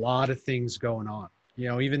have a lot of things going on.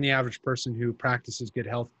 Even the average person who practices good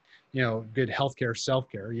health, good healthcare,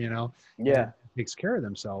 self-care, and Yeah. takes care of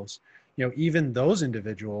themselves, even those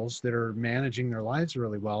individuals that are managing their lives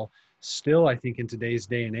really well, still, I think in today's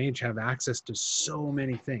day and age, have access to so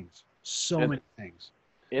many things, so It, many things.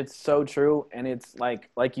 it's so true. And it's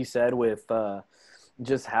like you said with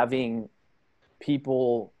just having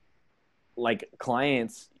people like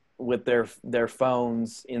clients with their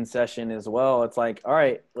phones in session as well. It's like, all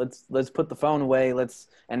right, let's put the phone away.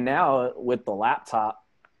 And now with the laptop,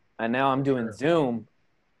 and now I'm doing Sure. Zoom.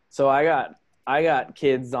 So I got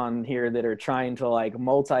kids on here that are trying to like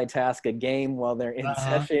multitask a game while they're in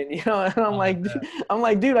Uh-huh. session, and I'm Oh, I like,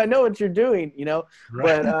 bet. dude, I know what you're doing,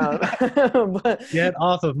 Right. but but Get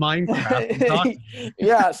off of Minecraft and talk to me.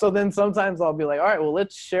 yeah. So then sometimes I'll be like, all right, well,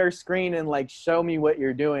 let's share screen and like show me what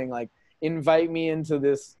you're doing, like invite me into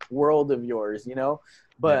this world of yours, Yeah.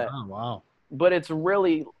 But Wow. it's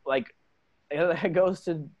really like it goes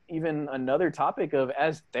to even another topic of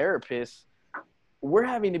as therapists we're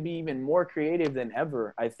having to be even more creative than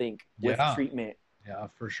ever, I think, with Yeah. treatment. Yeah,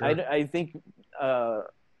 for I, sure. I think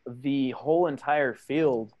the whole entire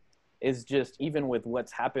field is just, even with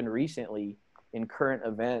what's happened recently in current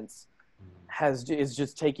events, is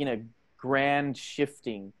just taking a grand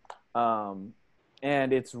shifting. Um,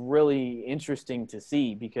 and it's really interesting to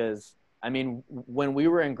see because, I mean, when we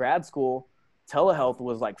were in grad school, telehealth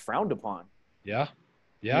was like frowned upon, Yeah.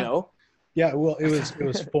 you Yeah. know? Yeah, well, it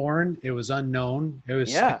was foreign, it was unknown, it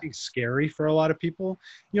was, I Yeah, think, scary for a lot of people,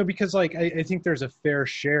 because like I think there's a fair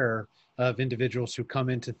share of individuals who come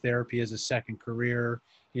into therapy as a second career.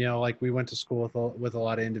 Like we went to school with a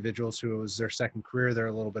lot of individuals who it was their second career. They're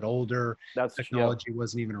a little bit older. yep. Technology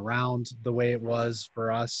wasn't even around the way it was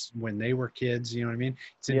for us when they were kids. You know what I mean?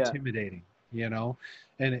 It's Yeah, intimidating.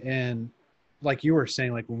 And like you were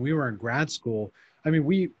saying, like when we were in grad school, I mean,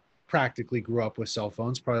 we practically grew up with cell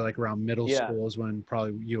phones. Probably like around middle yeah, school is when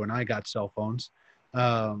probably you and I got cell phones.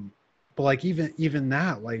 But like even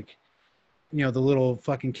that, like the little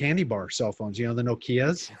fucking candy bar cell phones, the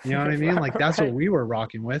Nokias, you know what I mean? Like that's what Right. we were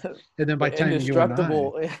rocking with. And then by The the time you and I,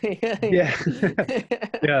 indestructible. Yeah. yeah,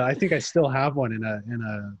 yeah, I think I still have one in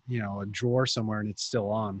a drawer somewhere and it's still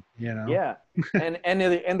on, Yeah.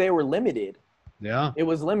 And they were limited. Yeah. It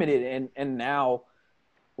was limited, and now,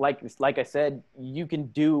 like I said, you can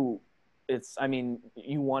do it's. I mean,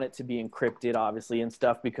 you want it to be encrypted, obviously, and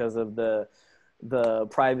stuff because of the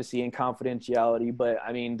privacy and confidentiality. But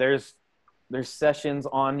I mean, there's sessions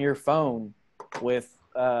on your phone with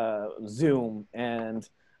Zoom and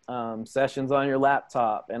sessions on your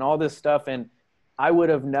laptop and all this stuff. And I would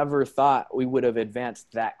have never thought we would have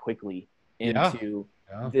advanced that quickly Yeah. into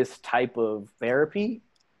Yeah. this type of therapy,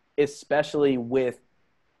 especially with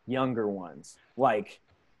younger ones. Like,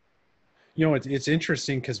 It's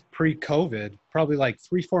interesting because pre-COVID, probably like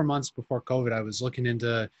 3-4 months before COVID, I was looking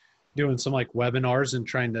into doing some like webinars and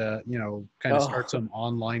trying to, kind of start oh, some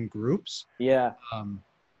online groups. yeah,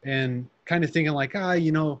 And kind of thinking like,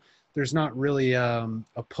 there's not really a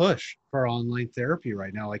push for online therapy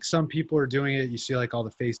right now. Like some people are doing it. You see like all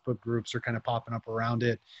the Facebook groups are kind of popping up around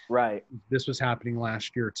it. right. This was happening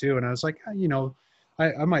last year too. And I was like,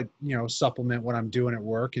 I might, supplement what I'm doing at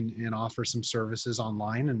work and offer some services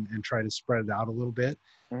online and try to spread it out a little bit.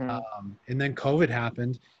 Hmm. And then COVID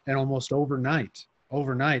happened, and almost overnight,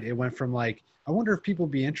 it went from like, I wonder if people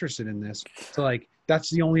be interested in this, to like, that's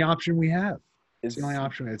the only option we have. It's the only It's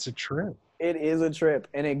option. It's a trip. it is a trip,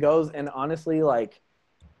 and it goes. And honestly, like,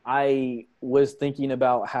 I was thinking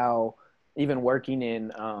about how even working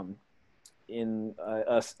in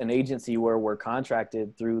an agency where we're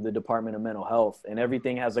contracted through the Department of Mental Health, and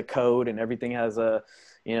everything has a code, and everything has the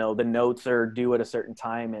notes are due at a certain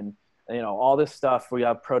time, and all this stuff. We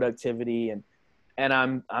have productivity, and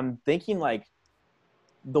I'm thinking like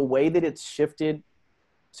the way that it's shifted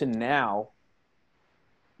to now,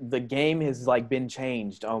 the game has like been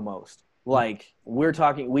changed almost. Like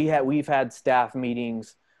we've had staff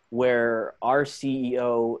meetings where our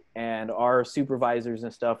CEO and our supervisors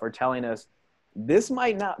and stuff are telling us this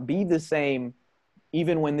might not be the same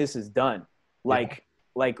even when this is done. Like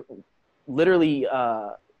literally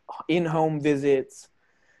in-home visits,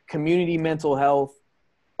 community mental health,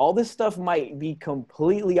 all this stuff might be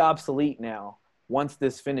completely obsolete now once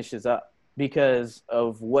this finishes up because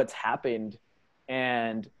of what's happened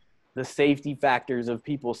and the safety factors of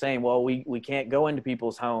people saying, well, we can't go into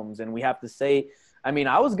people's homes, and we have to say, I mean,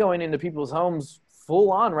 I was going into people's homes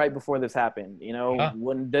full on right before this happened, Yeah.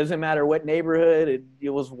 when it doesn't matter what neighborhood, it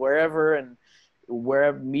was wherever, and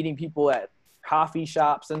wherever, meeting people at coffee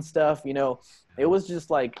shops and stuff, it was just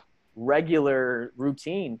like regular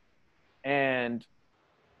routine. And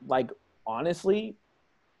like, honestly,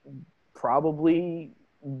 probably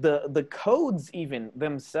the codes even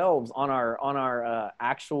themselves on our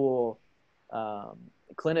actual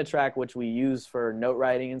CliniTrack, which we use for note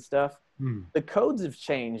writing and stuff, Hmm. the codes have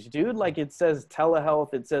changed, dude. Like, it says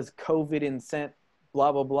telehealth, it says COVID incent,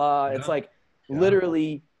 blah blah blah. It's Yeah. like Yeah.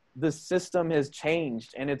 literally the system has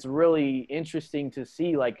changed, and it's really interesting to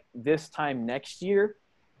see like this time next year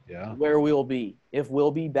Yeah. where we'll be, if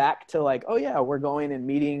we'll be back to like, oh yeah, we're going and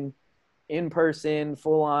meeting in person,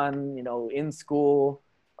 full on, in school,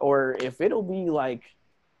 or if it'll be like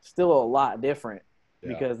still a lot different, Yeah.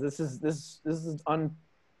 because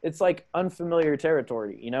it's like unfamiliar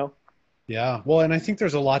territory. Yeah. Well, and I think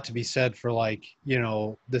there's a lot to be said for like,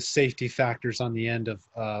 the safety factors on the end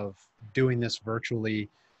of doing this virtually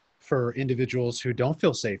for individuals who don't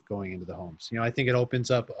feel safe going into the homes. I think it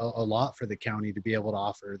opens up a lot for the county to be able to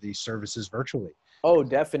offer these services virtually. Oh, It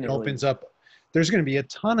definitely. opens up, there's going to be a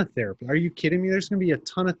ton of therapists. Are you kidding me? There's going to be a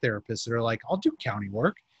ton of therapists that are like, I'll do county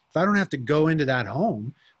work. If I don't have to go into that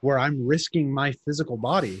home where I'm risking my physical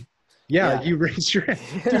body. Yeah, Yeah. you raise your hand.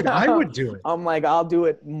 Dude, I would do it. I'm like, I'll do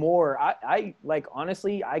it more. I like,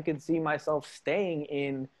 honestly, I could see myself staying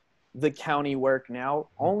in the county work now,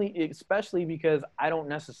 only especially because I don't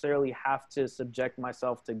necessarily have to subject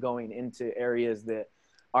myself to going into areas that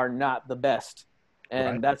are not the best. Right.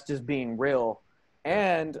 And that's just being real.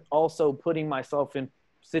 And also putting myself in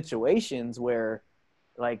situations where,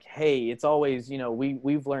 like, hey, it's always,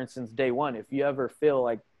 we've learned since day one, if you ever feel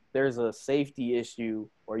like there's a safety issue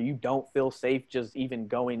or you don't feel safe just even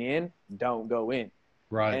going in, don't go in.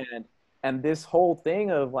 Right. And this whole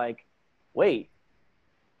thing of like, wait,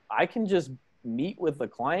 I can just meet with the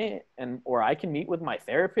client, or I can meet with my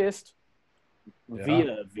therapist Yeah.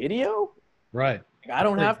 via video. Right. Like, I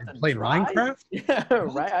don't have to play drive. Minecraft. Yeah,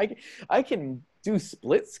 right. I can do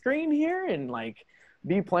split screen here and like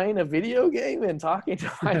be playing a video game and talking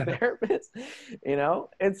to my therapist.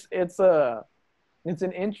 It's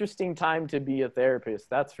an interesting time to be a therapist,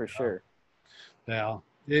 that's for sure. Yeah.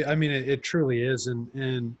 I mean, it truly is.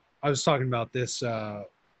 And I was talking about this, I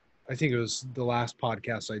think it was the last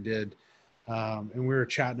podcast I did. And we were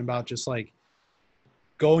chatting about just like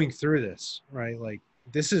going through this, right? Like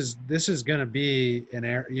this is going to be an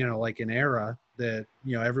era, like an era that,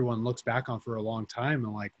 everyone looks back on for a long time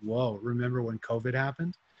and like, whoa, remember when COVID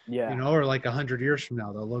happened? Yeah. Or like 100 years from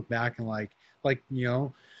now, they'll look back and like,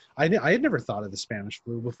 I had never thought of the Spanish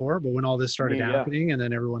flu before, but when all this started Yeah. happening and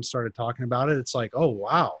then everyone started talking about it, it's like, oh,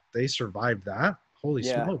 wow, they survived that. Holy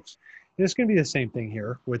Yeah. smokes. And it's going to be the same thing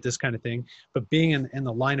here with this kind of thing. But being in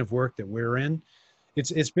the line of work that we're in,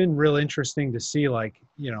 it's been real interesting to see, like,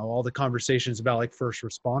 all the conversations about like first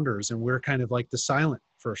responders, and we're kind of like the silent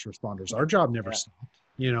first responders. Our job never Yeah. stopped.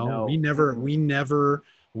 No. We never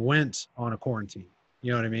went on a quarantine.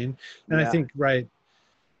 You know what I mean? And I Yeah. think, right,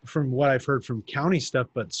 from what I've heard from county stuff,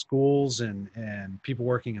 but schools and people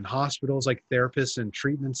working in hospitals, like therapists and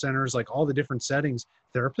treatment centers, like all the different settings,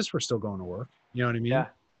 therapists were still going to work. You know what I mean? Yeah.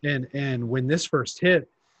 And when this first hit,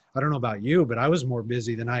 I don't know about you, but I was more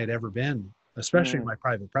busy than I had ever been, especially in my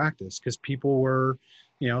private practice, because people were,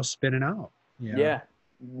 spinning out. Yeah.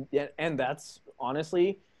 Yeah. And that's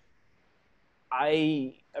honestly,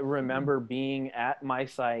 I remember being at my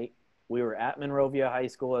site. We were at Monrovia High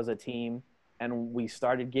School as a team, and we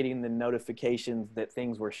started getting the notifications that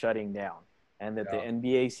things were shutting down and that the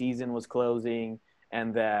NBA season was closing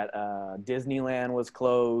and that Disneyland was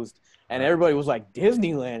closed. And everybody was like,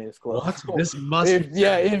 Disneyland is closed. What? This must if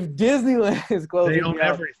Disneyland is closing, they own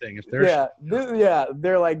everything. If they're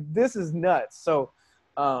they're like, this is nuts. So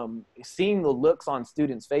seeing the looks on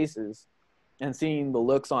students' faces and seeing the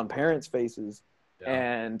looks on parents' faces,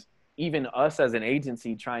 and even us as an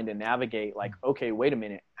agency trying to navigate, like, okay, wait a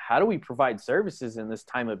minute, how do we provide services in this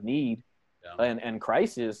time of need and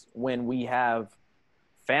crisis when we have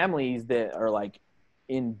families that are like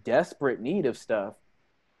in desperate need of stuff,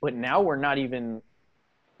 but now we're not even,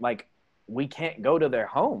 like, we can't go to their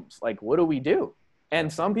homes. Like, what do we do?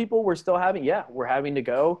 And some people we're still having, we're having to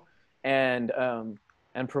go and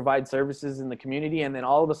provide services in the community. And then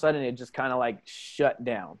all of a sudden it just kind of like shut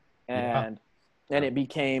down. And it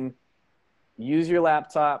became, use your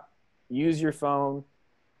laptop, use your phone.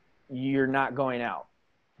 You're not going out.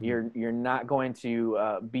 You're not going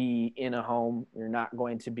to be in a home. You're not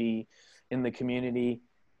going to be in the community.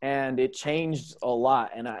 And it changed a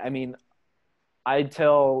lot. And I mean, I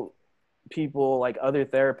tell people, like other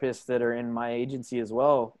therapists that are in my agency as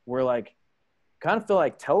well, we're like, kind of feel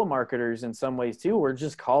like telemarketers in some ways too. We're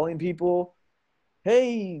just calling people,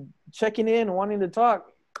 hey, checking in, wanting to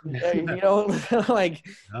talk, like,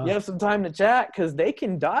 you have some time to chat, because they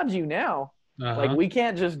can dodge you now. Like, we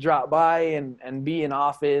can't just drop by and be in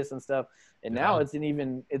office and stuff. And now it's an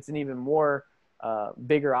even more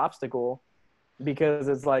bigger obstacle, because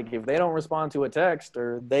it's like, if they don't respond to a text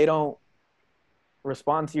or they don't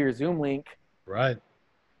respond to your Zoom link, right,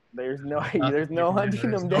 there's no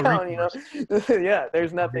hunting them down,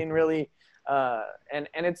 there's nothing really. And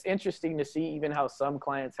it's interesting to see even how some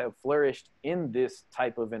clients have flourished in this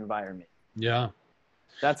type of environment.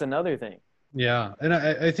 That's another thing. And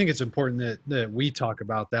I think it's important that we talk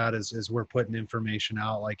about that as we're putting information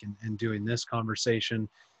out, like in doing this conversation,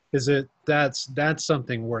 is that's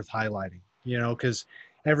something worth highlighting, because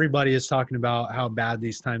everybody is talking about how bad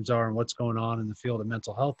these times are and what's going on in the field of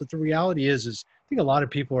mental health. But the reality is I think a lot of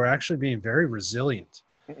people are actually being very resilient.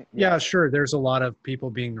 Sure, there's a lot of people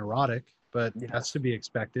being neurotic, but that's to be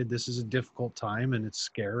expected. This is a difficult time and it's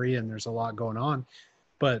scary and there's a lot going on.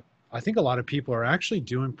 But I think a lot of people are actually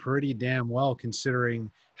doing pretty damn well,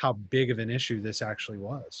 considering how big of an issue this actually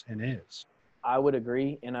was and is. I would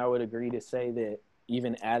agree. And I would agree to say that,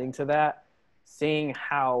 even adding to that, seeing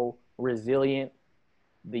how resilient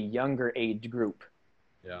the younger age group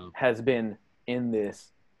has been in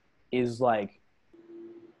this is like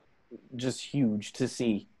just huge to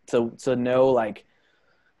see, to know, like,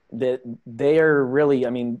 that they are really, I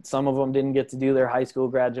mean, some of them didn't get to do their high school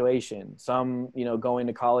graduation. Some, going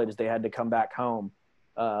to college, they had to come back home.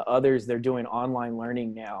 Others, they're doing online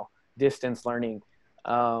learning now, distance learning.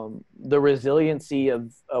 The resiliency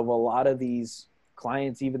of a lot of these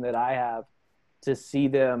clients, even that I have, to see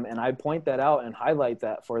them, and I point that out and highlight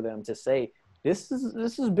that for them, to say, this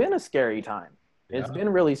has been a scary time. It's been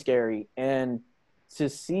really scary. And to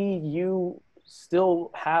see you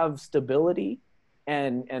still have stability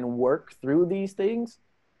and work through these things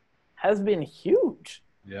has been huge.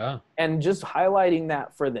 And just highlighting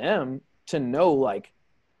that for them to know, like,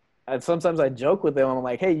 and sometimes I joke with them, I'm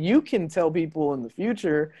like, hey, you can tell people in the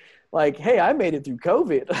future, like, hey, I made it through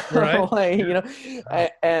COVID. Right.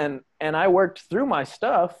 Like, and I worked through my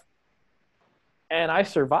stuff, and I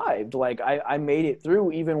survived. Like I made it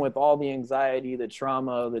through, even with all the anxiety, the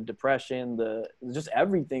trauma, the depression, the just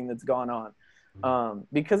everything that's gone on.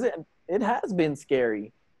 Because it has been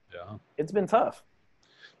scary. Yeah. It's been tough.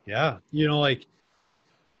 Yeah. You know, like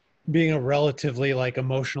being a relatively like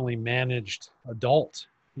emotionally managed adult,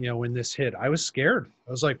 you know, when this hit, I was scared.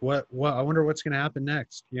 I was like, what, I wonder what's going to happen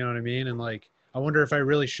next. You know what I mean? And like, I wonder if I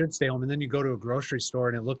really should stay home. And then you go to a grocery store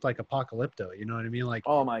and it looked like apocalypto. You know what I mean? Like,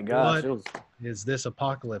 Oh my gosh, what it was is this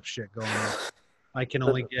apocalypse shit going on? I can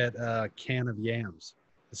only get a can of yams.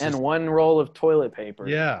 It's and just, one roll of toilet paper.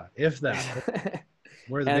 yeah, if that.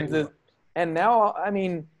 Where the and big one? and now, I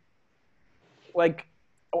mean, like,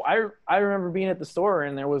 I remember being at the store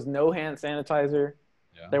and there was no hand sanitizer,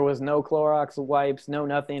 Yeah. there was no Clorox wipes, no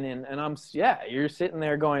nothing, and you're sitting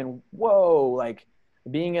there going, whoa, like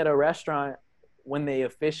being at a restaurant when they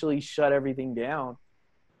officially shut everything down.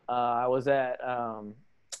 I was at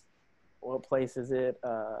what place is it?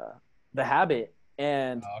 The Habit,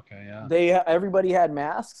 and Oh, okay. Yeah. everybody had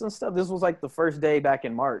masks and stuff. This was like the first day back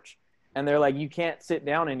in March, and they're like, you can't sit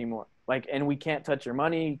down anymore. Like, and we can't touch your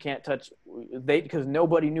money. You can't touch because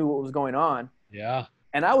nobody knew what was going on. Yeah.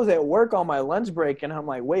 And I was at work on my lunch break, and I'm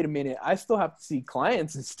like, wait a minute, I still have to see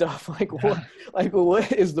clients and stuff. Like, Yeah.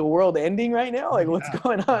 what is the world ending right now? Like, what's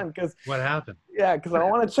going on? Because What happened? yeah, because I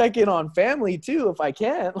want to check in on family too if I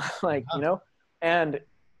can. Like, Yeah. you know, and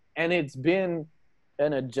it's been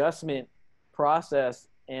an adjustment process,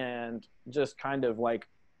 and just kind of like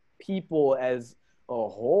people as a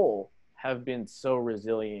whole have been so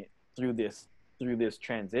resilient through this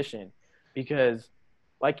transition, because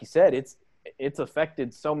like you said, it's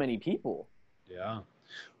affected so many people. Yeah.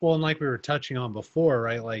 Well, and like we were touching on before,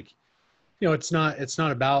 right? Like, you know, it's not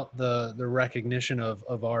about the recognition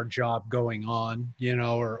of our job going on, you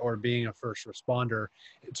know, or being a first responder.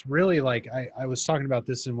 It's really like I was talking about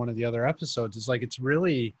this in one of the other episodes. It's like it's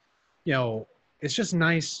really, you know, it's just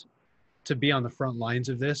nice to be on the front lines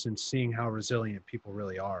of this and seeing how resilient people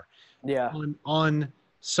really are Yeah. on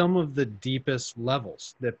some of the deepest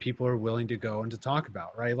levels that people are willing to go and to talk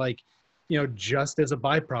about, right? Like, you know, just as a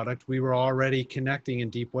byproduct, we were already connecting in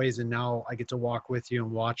deep ways, and now I get to walk with you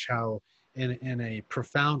and watch how in a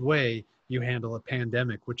profound way you handle a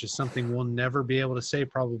pandemic, which is something we'll never be able to say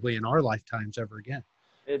probably in our lifetimes ever again.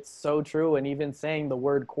 It's so true. And even saying the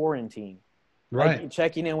word quarantine, Right. like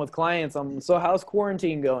checking in with clients, so how's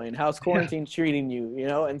quarantine going? How's Yeah. quarantine treating you? You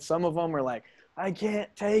know, and some of them are like, I can't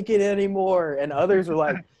take it anymore. And others are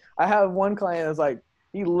like, I have one client that's like,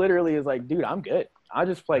 he literally is like, dude, I'm good. I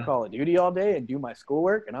just play Call of Duty all day and do my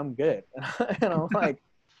schoolwork and I'm good. And I'm like,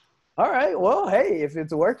 all right, well, hey, if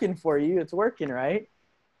it's working for you, it's working, right?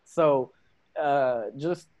 So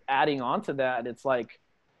just adding on to that, it's like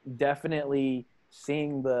definitely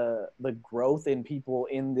seeing the growth in people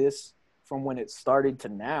in this from when it started to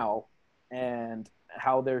now, and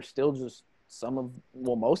how they're still just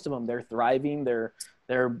most of them, they're thriving, they're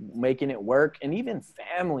making it work. And even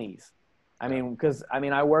families, I mean, because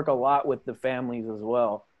I work a lot with the families as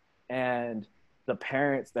well, and the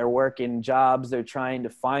parents, they're working jobs, they're trying to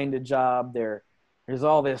find a job, there's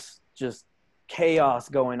all this just chaos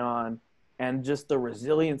going on, and just the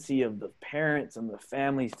resiliency of the parents and the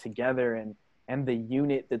families together, and the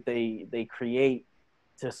unit that they create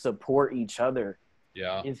to support each other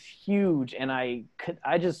Yeah. is huge. And I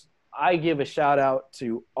give a shout out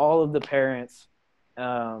to all of the parents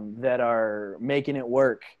that are making it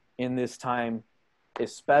work in this time,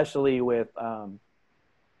 especially with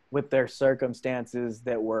their circumstances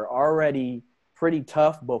that were already pretty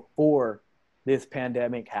tough before this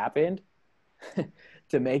pandemic happened.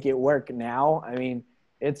 To make it work now, I mean,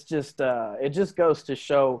 it's just it just goes to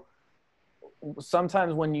show,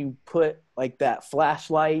 sometimes when you put like that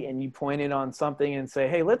flashlight and you point it on something and say,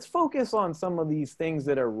 hey, let's focus on some of these things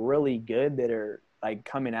that are really good, that are like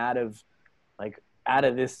coming out of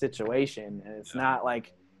this situation. And it's not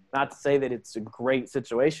to say that it's a great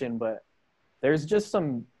situation, but there's just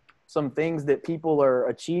some things that people are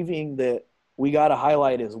achieving that we got to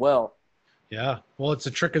highlight as well. Yeah. Well, it's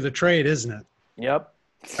a trick of the trade, isn't it? Yep.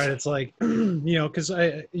 Right. It's like, because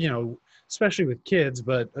especially with kids,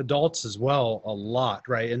 but adults as well, a lot.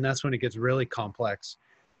 Right. And that's when it gets really complex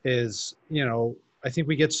is, I think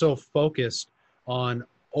we get so focused on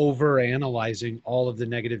over analyzing all of the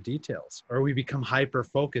negative details, or we become hyper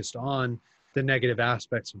focused on the negative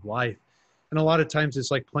aspects of life. And a lot of times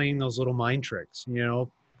it's like playing those little mind tricks,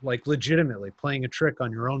 like legitimately playing a trick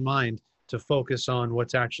on your own mind to focus on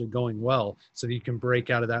what's actually going well, so that you can break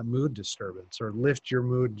out of that mood disturbance or lift your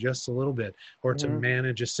mood just a little bit, or to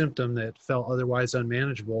manage a symptom that felt otherwise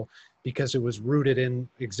unmanageable because it was rooted in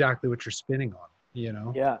exactly what you're spinning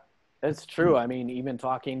on, Yeah. It's true. I mean, even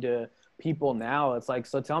talking to people now, it's like,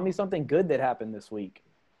 so tell me something good that happened this week.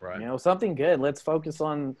 Right. You know, something good. Let's focus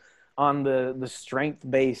on the strength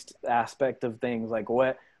based aspect of things. Like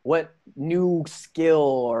what new skill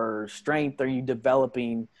or strength are you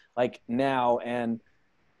developing like now, and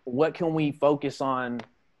what can we focus on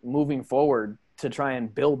moving forward to try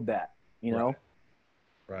and build that, you know?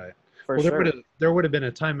 Right. For Well, sure. there would have been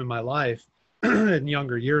a time in my life in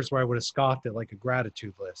younger years where I would have scoffed at like a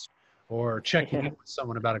gratitude list or checking in Yeah. with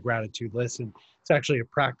someone about a gratitude list. And it's actually a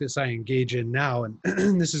practice I engage in now. And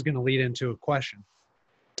this is going to lead into a question.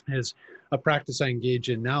 Is a practice I engage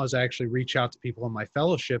in now is I actually reach out to people in my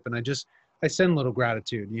fellowship and I send little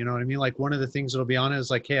gratitude. You know what I mean? Like one of the things that'll be on it is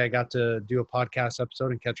like, hey, I got to do a podcast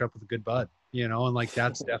episode and catch up with a good bud, you know, and like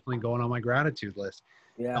that's definitely going on my gratitude list.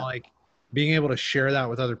 And Yeah. like being able to share that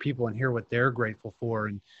with other people and hear what they're grateful for.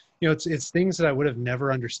 And, you know, it's things that I would have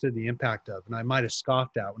never understood the impact of. And I might have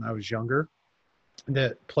scoffed at when I was younger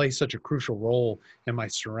that play such a crucial role in my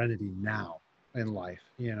serenity now in life,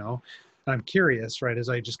 you know. And I'm curious, right, as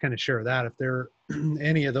I just kind of share that, if there are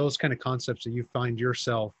any of those kind of concepts that you find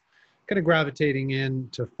yourself kind of gravitating in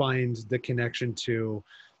to find the connection to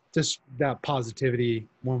just that positivity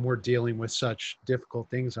when we're dealing with such difficult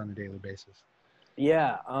things on a daily basis.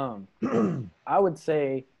 Yeah. I would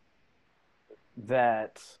say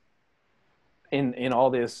that in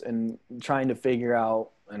all this and trying to figure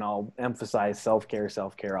out, and I'll emphasize self-care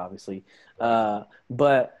obviously,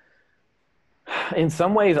 but in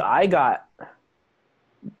some ways I got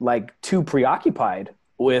like too preoccupied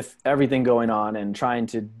with everything going on and trying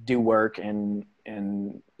to do work and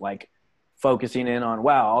like focusing in on,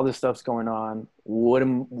 wow, all this stuff's going on,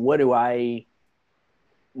 what do I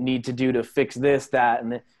need to do to fix this, that,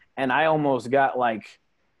 and I almost got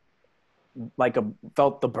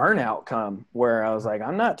felt the burnout come, where I was like,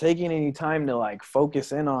 I'm not taking any time to like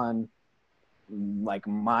focus in on like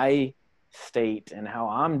my state and how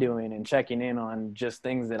I'm doing and checking in on just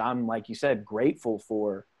things that I'm, like you said, grateful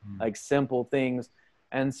for, like simple things.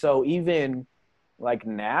 And so even like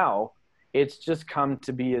now, it's just come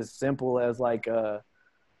to be as simple as like a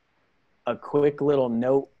quick little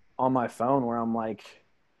note on my phone where I'm like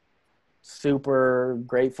super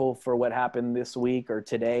grateful for what happened this week or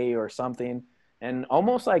today or something. And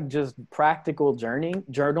almost like just practical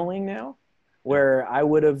journaling now, where I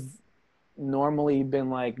would have normally been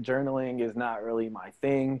like, journaling is not really my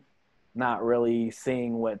thing, not really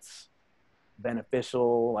seeing what's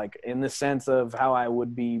beneficial, like in the sense of how I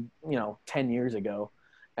would be, 10 years ago.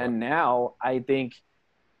 And now I think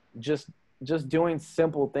just doing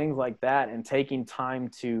simple things like that and taking time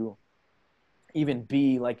to even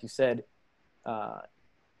be, like you said,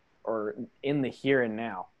 or in the here and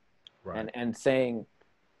now, Right. and saying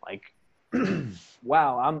like,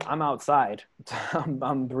 wow, I'm outside.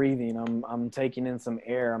 I'm breathing. I'm taking in some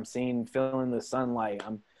air. I'm feeling the sunlight.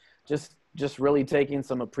 I'm just really taking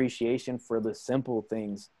some appreciation for the simple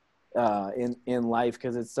things in life,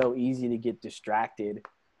 because it's so easy to get distracted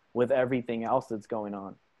with everything else that's going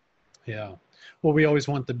on. Yeah. Well, we always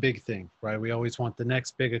want the big thing, right? We always want the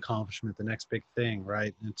next big accomplishment, the next big thing,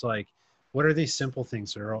 right? And it's like, what are these simple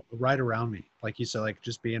things that are right around me? Like you said, like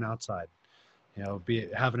just being outside,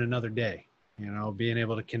 having another day, being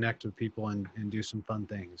able to connect with people and do some fun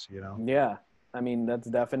things, Yeah. I mean, that's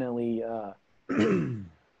definitely, and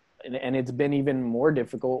it's been even more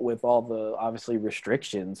difficult with all the obviously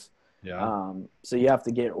restrictions. Yeah. So you have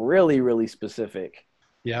to get really, really specific.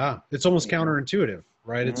 Yeah. It's almost counterintuitive,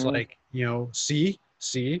 right? It's Mm-hmm. like,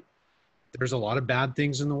 see, there's a lot of bad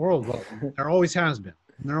things in the world. Well, there always has been,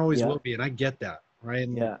 and there always Yeah. will be. And I get that. Right.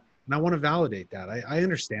 Yeah. And I want to validate that. I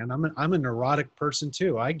understand. I'm a neurotic person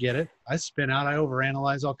too. I get it. I spin out. I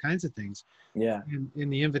overanalyze all kinds of things. Yeah. And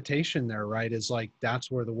in the invitation there, right, is like,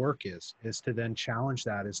 that's where the work is to then challenge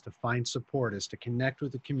that, is to find support, is to connect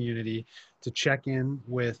with the community, to check in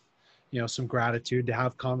with, some gratitude, to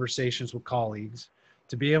have conversations with colleagues,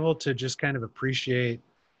 to be able to just kind of appreciate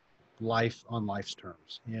life on life's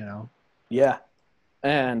terms. Yeah.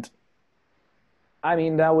 And I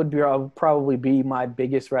mean, that would probably be my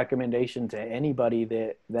biggest recommendation to anybody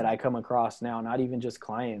that I come across now, not even just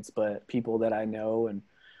clients, but people that I know and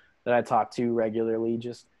that I talk to regularly.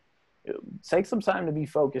 Just take some time to be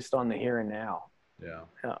focused on the here and now.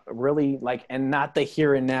 Yeah. Really, like, and not the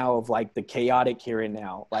here and now of like the chaotic here and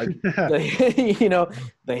now, like the,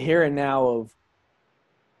 the here and now of,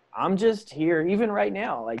 I'm just here, even right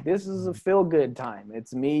now. Like, this is a feel good time.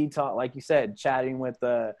 It's me like you said, chatting with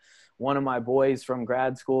one of my boys from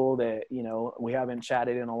grad school that, we haven't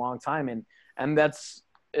chatted in a long time. And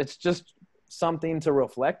it's just something to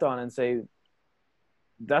reflect on and say,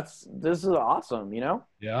 this is awesome,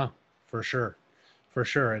 Yeah. For sure. For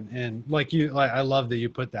sure. And like you, like, I love that you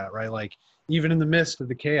put that, right? Like even in the midst of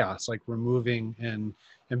the chaos, like removing and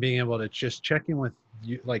being able to just check in with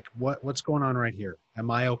you, like what's going on right here? Am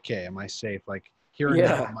I okay? Am I safe? Like here and now,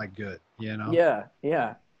 Yeah. am I good? You know, Yeah.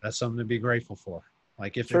 Yeah. that's something to be grateful for.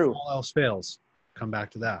 Like if True. all else fails, come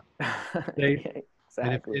back to that. Safe.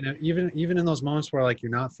 And if Exactly. even in those moments where like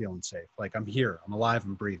you're not feeling safe, like I'm here, I'm alive,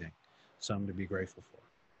 I'm breathing, something to be grateful for.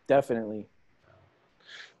 Definitely.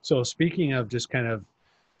 So speaking of just kind of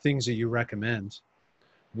things that you recommend,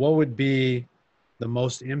 what would be the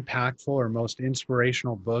most impactful or most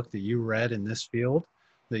inspirational book that you read in this field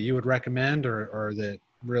that you would recommend or that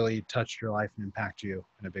really touched your life and impacted you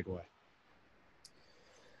in a big way?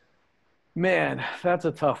 Man, that's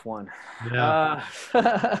a tough one. Yeah.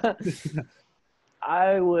 Uh,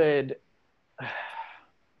 I would,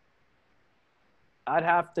 I'd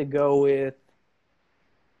have to go with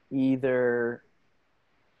either,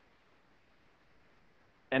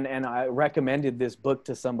 and I recommended this book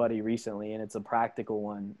to somebody recently, and it's a practical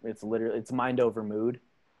one. It's Mind Over Mood.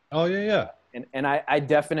 Oh yeah, yeah. And I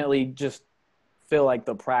definitely just feel like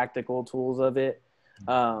the practical tools of it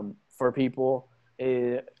for people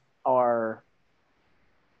are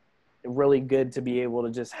really good to be able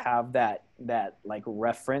to just have that like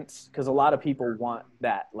reference, because a lot of people want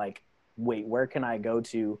that, like, wait, where can I go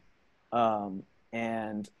to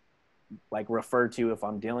and like refer to if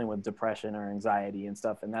I'm dealing with depression or anxiety and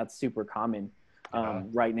stuff, and that's super common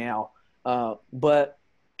right now. But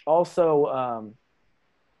also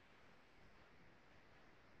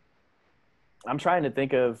I'm trying to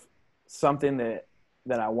think of something that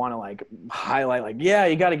I want to like highlight. Like, yeah,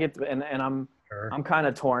 you got to get and Sure. I'm kind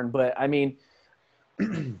of torn, but I mean,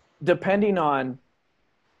 depending on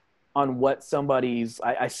what somebody's,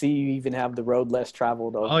 I see you even have the road less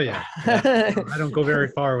traveled. Oh yeah. Yeah. I don't go very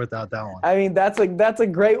far without that one. I mean, that's a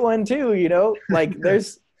great one too. You know, like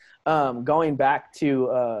there's going back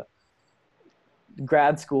to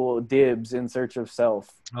grad school, Dibs, In Search of Self.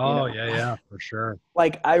 You Oh know, yeah, yeah, for sure.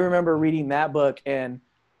 like I remember reading that book and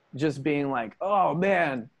just being like, oh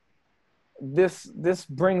man, this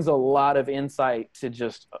brings a lot of insight to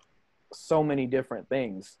just so many different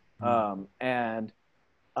things. And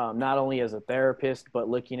not only as a therapist, but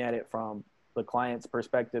looking at it from the client's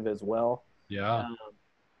perspective as well. Yeah.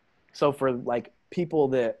 So for like people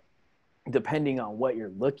that, depending on what you're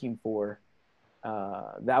looking for,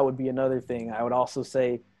 that would be another thing. I would also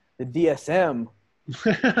say the DSM.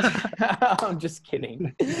 I'm just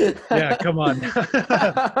kidding. Yeah, come on.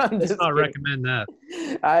 I'm Let's just not kidding. recommend that.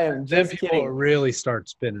 I am Then just people kidding. really start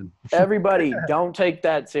spinning. Everybody, don't take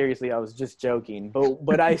that seriously. I was just joking.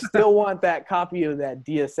 But I still want that copy of that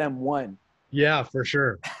DSM-1. Yeah, for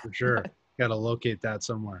sure. For sure. Got to locate that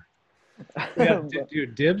somewhere. Yeah,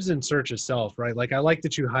 dude, Dibs in Search of Self, right? Like I like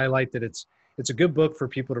that you highlight that it's a good book for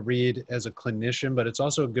people to read as a clinician, but it's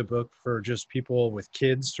also a good book for just people with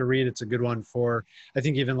kids to read. It's a good one for, I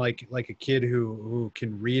think, even like a kid who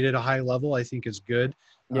can read at a high level, I think is good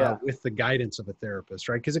Yeah. with the guidance of a therapist,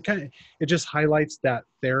 right? Because it just highlights that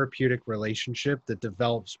therapeutic relationship that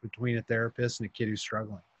develops between a therapist and a kid who's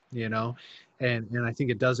struggling, you know? And I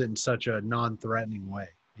think it does it in such a non-threatening way,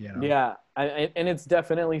 you know? Yeah. And it's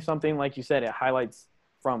definitely something, like you said, it highlights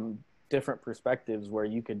from different perspectives where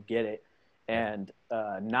you could get it and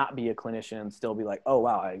not be a clinician and still be like, oh,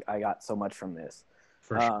 wow, I got so much from this.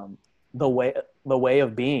 For sure. The way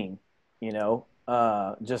of being, you know,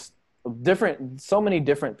 just so many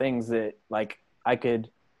different things that like I could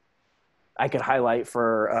highlight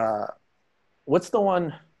for what's the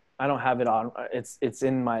one? I don't have it on. It's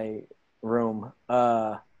in my room.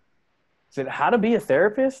 Is it How to Be a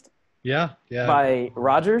Therapist? Yeah, yeah. By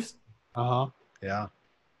Rogers. Uh-huh. Yeah.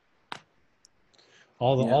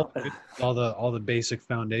 All the basic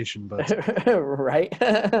foundation books. Right.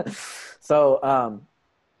 So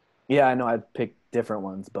yeah, I know I picked different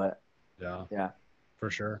ones, but yeah. For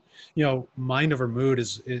sure. You know, Mind Over Mood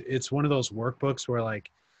it's one of those workbooks where like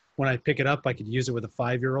when I pick it up, I could use it with a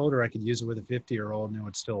 5-year-old or I could use it with a 50-year-old and it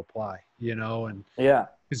would still apply, you know, and Yeah.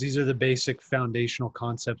 because these are the basic foundational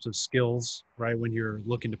concepts of skills, right? When you're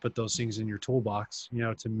looking to put those things in your toolbox, you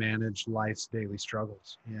know, to manage life's daily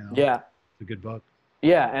struggles, you know. Yeah. It's a good book.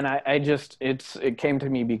 Yeah, and I just it came to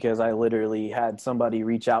me because I literally had somebody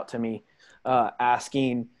reach out to me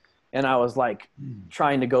asking, and I was like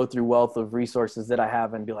trying to go through wealth of resources that I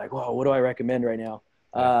have and be like, whoa, what do I recommend right now?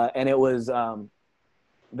 And it was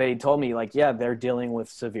they told me like, yeah, they're dealing with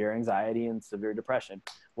severe anxiety and severe depression.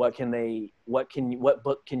 What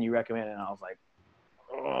book can you recommend? And I was like,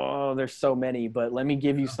 oh, there's so many, but let me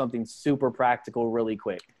give you something super practical really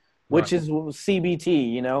quick, which is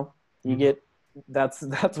CBT. You know, you get that's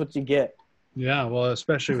what you get. Yeah, well,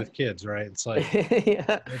 especially with kids, right? It's like, Yeah.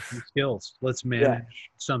 let's do skills. Let's Yeah.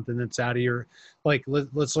 manage something that's out of your, like,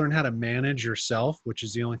 let's learn how to manage yourself, which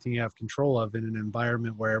is the only thing you have control of in an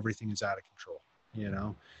environment where everything is out of control, you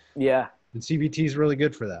know? Yeah. And CBT is really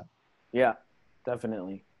good for that. Yeah.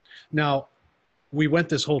 Definitely. Now, we went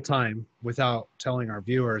this whole time without telling our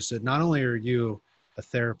viewers that not only are you a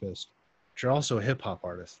therapist, but you're also a hip hop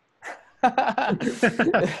artist. You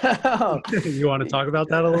want to talk about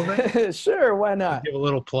that a little bit? Sure, why Just not? give a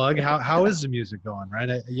little plug. How is the music going? Right.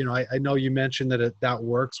 I know you mentioned that that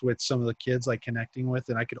works with some of the kids like connecting with,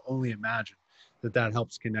 and I could only imagine that that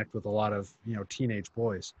helps connect with a lot of teenage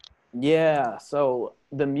boys. Yeah, so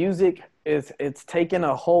the music is it's taken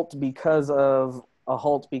a halt because of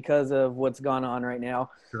what's gone on right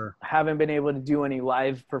now. Sure. I haven't been able to do any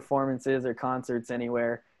live performances or concerts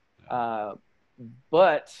anywhere. Uh,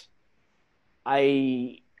 but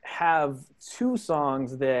I have two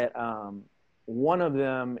songs that one of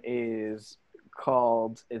them is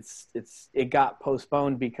called it got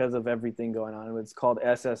postponed because of everything going on. It's called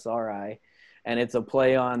SSRI, and it's a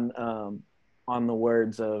play on the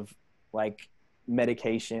words of like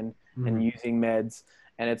medication and using meds,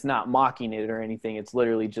 and it's not mocking it or anything. It's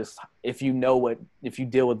literally just if you deal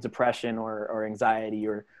with depression or anxiety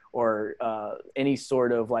or any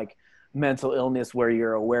sort of like mental illness where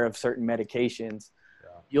you're aware of certain medications,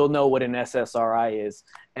 you'll know what an SSRI is.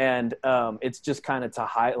 And it's just kind of to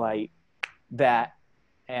highlight that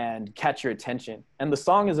and catch your attention. And the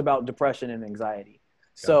song is about depression and anxiety.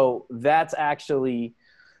 So that's actually,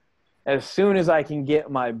 as soon as I can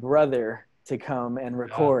get my brother to come and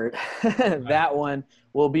record, that one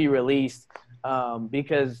will be released,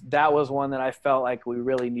 because that was one that I felt like we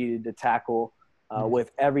really needed to tackle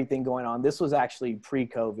with everything going on. This was actually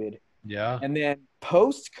pre-COVID. Yeah. And then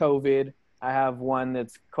post-COVID, I have one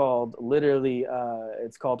that's called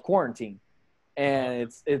it's called Quarantine.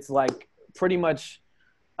 And it's like pretty much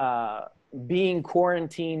being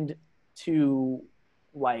quarantined to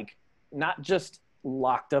like not just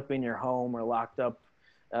locked up in your home or locked up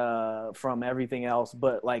from everything else,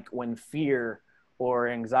 but like when fear or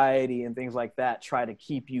anxiety and things like that try to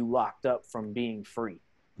keep you locked up from being free.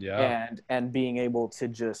 Yeah. And being able to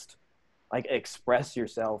just like express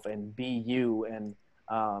yourself and be you and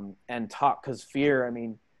talk, because fear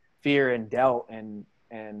and doubt and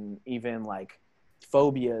even like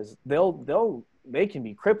phobias, they can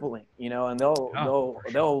be crippling, and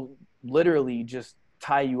they'll literally just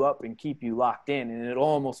tie you up and keep you locked in, and it'll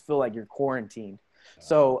almost feel like you're quarantined.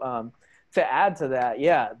 So to add to that,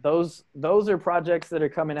 yeah, those are projects that are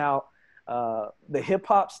coming out. The hip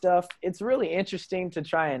hop stuff, it's really interesting to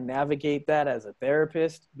try and navigate that as a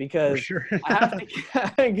therapist, because sure. I have to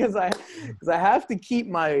because I have to keep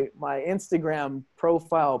my Instagram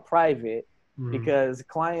profile private, because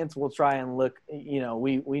clients will try and look,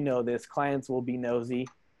 we know this, clients will be nosy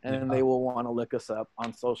and they will want to look us up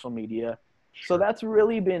on social media. So that's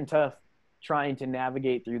really been tough, trying to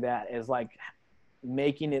navigate through that, as like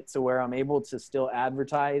making it to where I'm able to still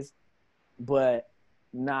advertise, but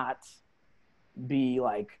not be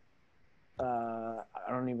like, I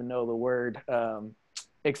don't even know the word,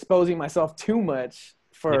 exposing myself too much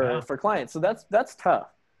for clients. So that's tough.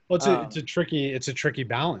 Well, it's a tricky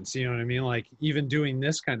balance. You know what I mean? Like even doing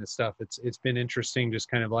this kind of stuff, it's been interesting, just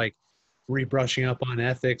kind of like rebrushing up on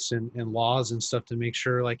ethics and laws and stuff to make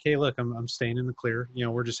sure like, hey, look, I'm staying in the clear.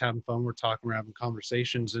 We're just having fun. We're talking, we're having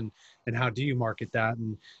conversations, and how do you market that?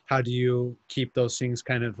 And how do you keep those things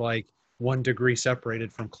kind of like 1 degree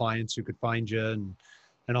separated from clients who could find you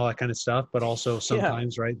and all that kind of stuff. But also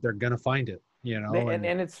sometimes, right, they're going to find it,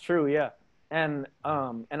 and it's true. Yeah. And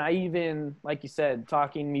I even, like you said,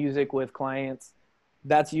 talking music with clients,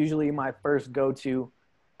 that's usually my first go-to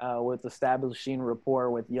with establishing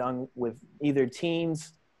rapport with either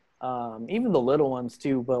teens, even the little ones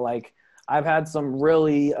too. But like I've had some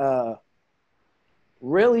really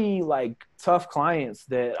like tough clients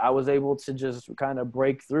that I was able to just kind of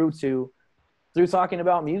break through talking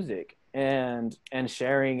about music and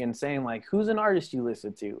sharing and saying like, who's an artist you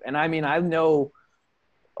listen to? And I mean, I know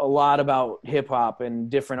a lot about hip hop and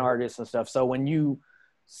different artists and stuff. So when you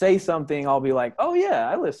say something, I'll be like, oh yeah,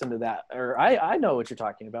 I listened to that. Or I know what you're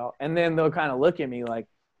talking about. And then they'll kind of look at me like,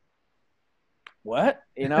 what,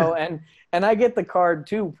 and I get the card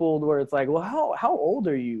too pulled where it's like, well, how old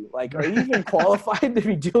are you? Like, are you even qualified to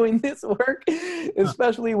be doing this work?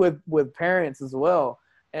 Especially with parents as well.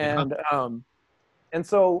 And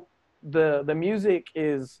so the music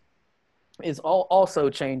is also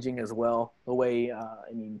changing as well. The way,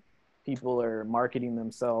 people are marketing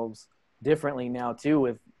themselves differently now too,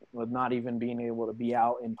 with not even being able to be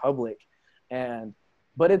out in public.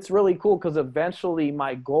 But it's really cool because eventually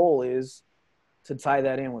my goal is to tie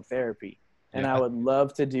that in with therapy. And I would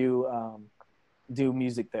love to do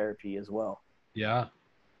music therapy as well. Yeah.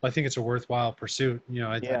 I think it's a worthwhile pursuit.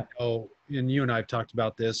 I know, and you and I have talked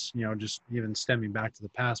about this, just even stemming back to the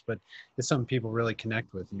past, but it's something people really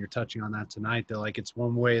connect with. And you're touching on that tonight. That like, it's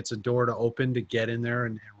one way, it's a door to open to get in there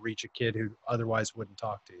and reach a kid who otherwise wouldn't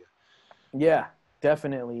talk to you. Yeah,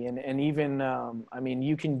 definitely. And even, I mean,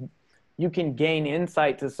 you can gain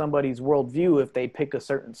insight to somebody's worldview if they pick a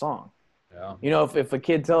certain song. Yeah. If a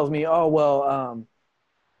kid tells me, oh, well,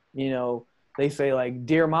 they say like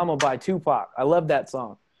Dear Mama by Tupac. I love that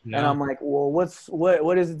song. Yeah. And I'm like, well,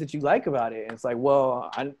 what is it that you like about it? And it's like,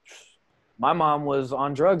 well, my mom was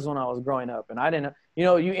on drugs when I was growing up, and I didn't,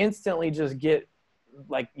 you instantly just get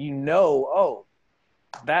like, oh,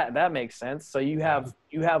 that makes sense. So you have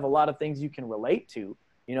a lot of things you can relate to,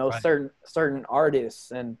 right. certain artists,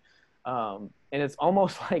 and it's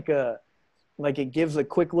almost like it gives a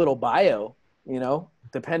quick little bio,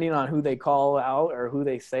 depending on who they call out or who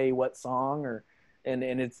they say what song, and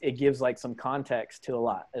it gives like some context to a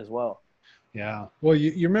lot as well. Yeah. Well,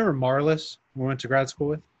 you remember Marlis, we went to grad school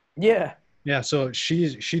with? Yeah. Yeah. So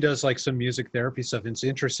she does like some music therapy stuff. And it's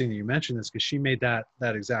interesting that you mentioned this because she made that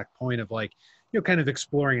exact point of like, kind of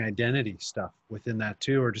exploring identity stuff within that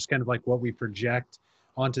too, or just kind of like what we project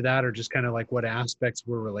onto that, or just kind of like what aspects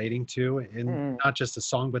we're relating to, and not just the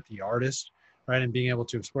song, but the artist, right? And being able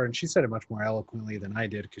to explore. And she said it much more eloquently than I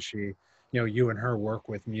did because she, you and her work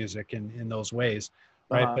with music in those ways,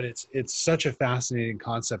 right? Uh-huh. But it's such a fascinating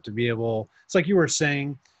concept to be able, it's like you were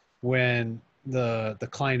saying when the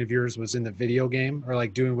client of yours was in the video game or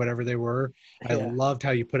like doing whatever they were. I loved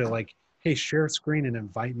how you put it, like, hey, share a screen and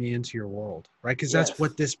invite me into your world, right? Because that's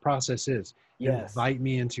what this process is. Invite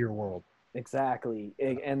me into your world. Exactly.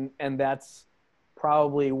 And that's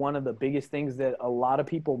probably one of the biggest things that a lot of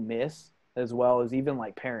people miss, as well as even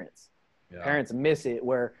like parents. Yeah. Parents miss it,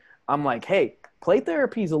 where I'm like, hey, play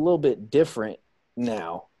therapy is a little bit different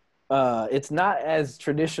now. It's not as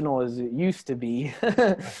traditional as it used to be.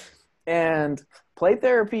 And play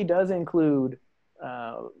therapy does include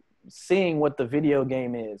seeing what the video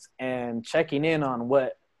game is and checking in on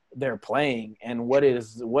what they're playing and what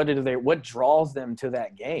draws them to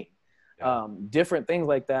that game. Yeah. Different things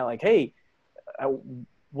like that. Like, hey,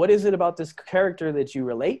 what is it about this character that you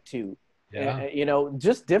relate to? Yeah. And,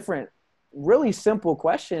 just different, really simple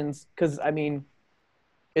questions. Cause I mean,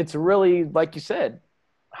 it's really, like you said,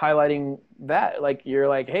 highlighting that, like, you're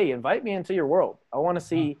like, hey, invite me into your world. I want to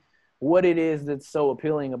see what it is that's so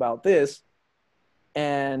appealing about this.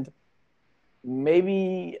 And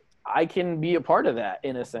maybe I can be a part of that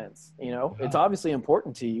in a sense. It's obviously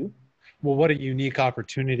important to you. Well, what a unique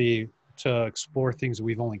opportunity to explore things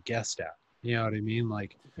we've only guessed at. You know what I mean?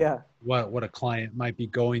 Like, what a client might be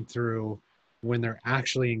going through when they're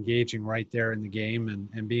actually engaging right there in the game,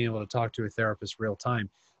 and being able to talk to a therapist real time.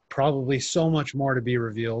 Probably so much more to be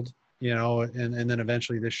revealed, and then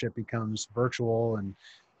eventually this shit becomes virtual and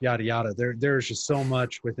yada, yada. There's just so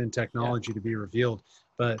much within technology to be revealed,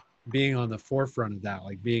 but being on the forefront of that,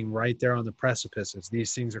 like being right there on the precipice as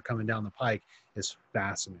these things are coming down the pike, is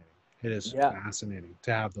fascinating. It is fascinating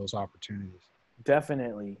to have those opportunities.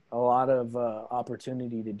 Definitely a lot of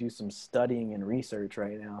opportunity to do some studying and research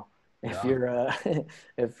right now. If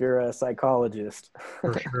you're a psychologist.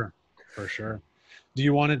 For sure. Do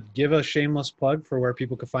you want to give a shameless plug for where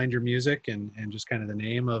people can find your music and just kind of the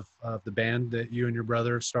name of the band that you and your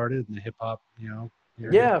brother started and the hip hop,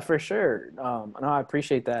 Yeah, for sure. No, I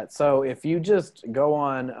appreciate that. So if you just go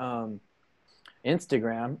on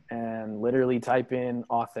Instagram and literally type in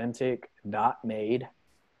authentic.made,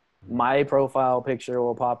 my profile picture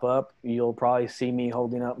will pop up. You'll probably see me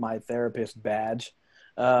holding up my therapist badge,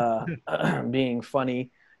 being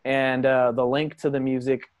funny. And the link to the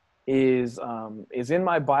music is in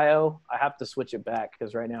my bio. I have to switch it back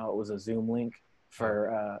because right now it was a Zoom link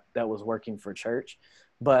for that was working for church.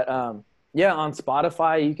 But on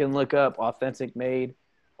Spotify you can look up Authentic Made,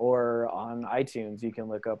 or on iTunes you can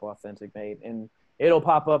look up Authentic Made, and it'll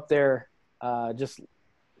pop up there. Just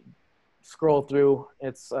scroll through.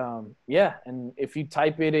 It's and if you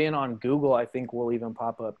type it in on Google, I think we'll even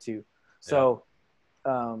pop up too. So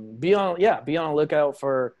be on the lookout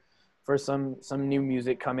for some new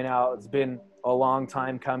music coming out. It's been a long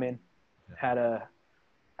time coming. Had a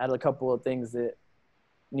couple of things that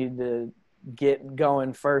needed to get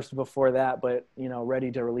going first before that, but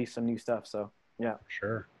ready to release some new stuff. So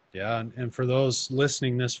sure. And for those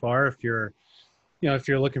listening this far, if you're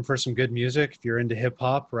looking for some good music, if you're into hip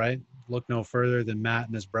hop, right, look no further than Matt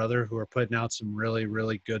and his brother, who are putting out some really,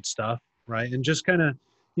 really good stuff, right? And just kind of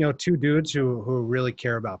two dudes who really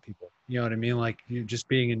care about people. You know what I mean? Like you just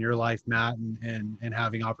being in your life, Matt, and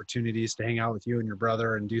having opportunities to hang out with you and your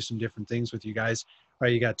brother and do some different things with you guys.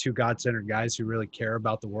 Right? You got two God-centered guys who really care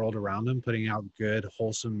about the world around them, putting out good,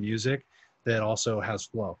 wholesome music that also has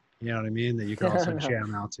flow. You know what I mean? That you can also No.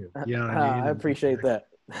 jam out to. You know what I mean? I And appreciate that.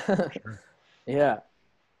 for sure. Yeah.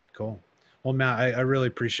 Cool. Well, Matt, I really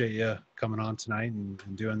appreciate you coming on tonight and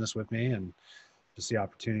doing this with me and just the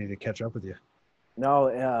opportunity to catch up with you.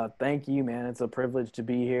 No, thank you, man. It's a privilege to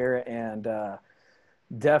be here, and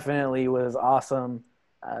definitely was awesome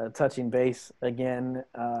touching base again.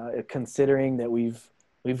 Considering that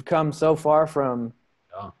we've come so far from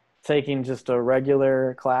Yeah, taking just a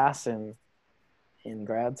regular class in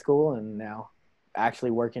grad school, and now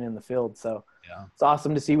actually working in the field. So yeah, it's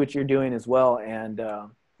awesome to see what you're doing as well. And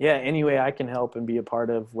yeah, any way I can help and be a part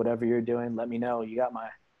of whatever you're doing, let me know. You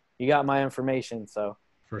got my information. So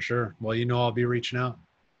for sure. Well, I'll be reaching out.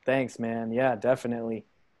 thanks, man. Yeah, definitely.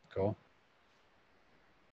 Cool.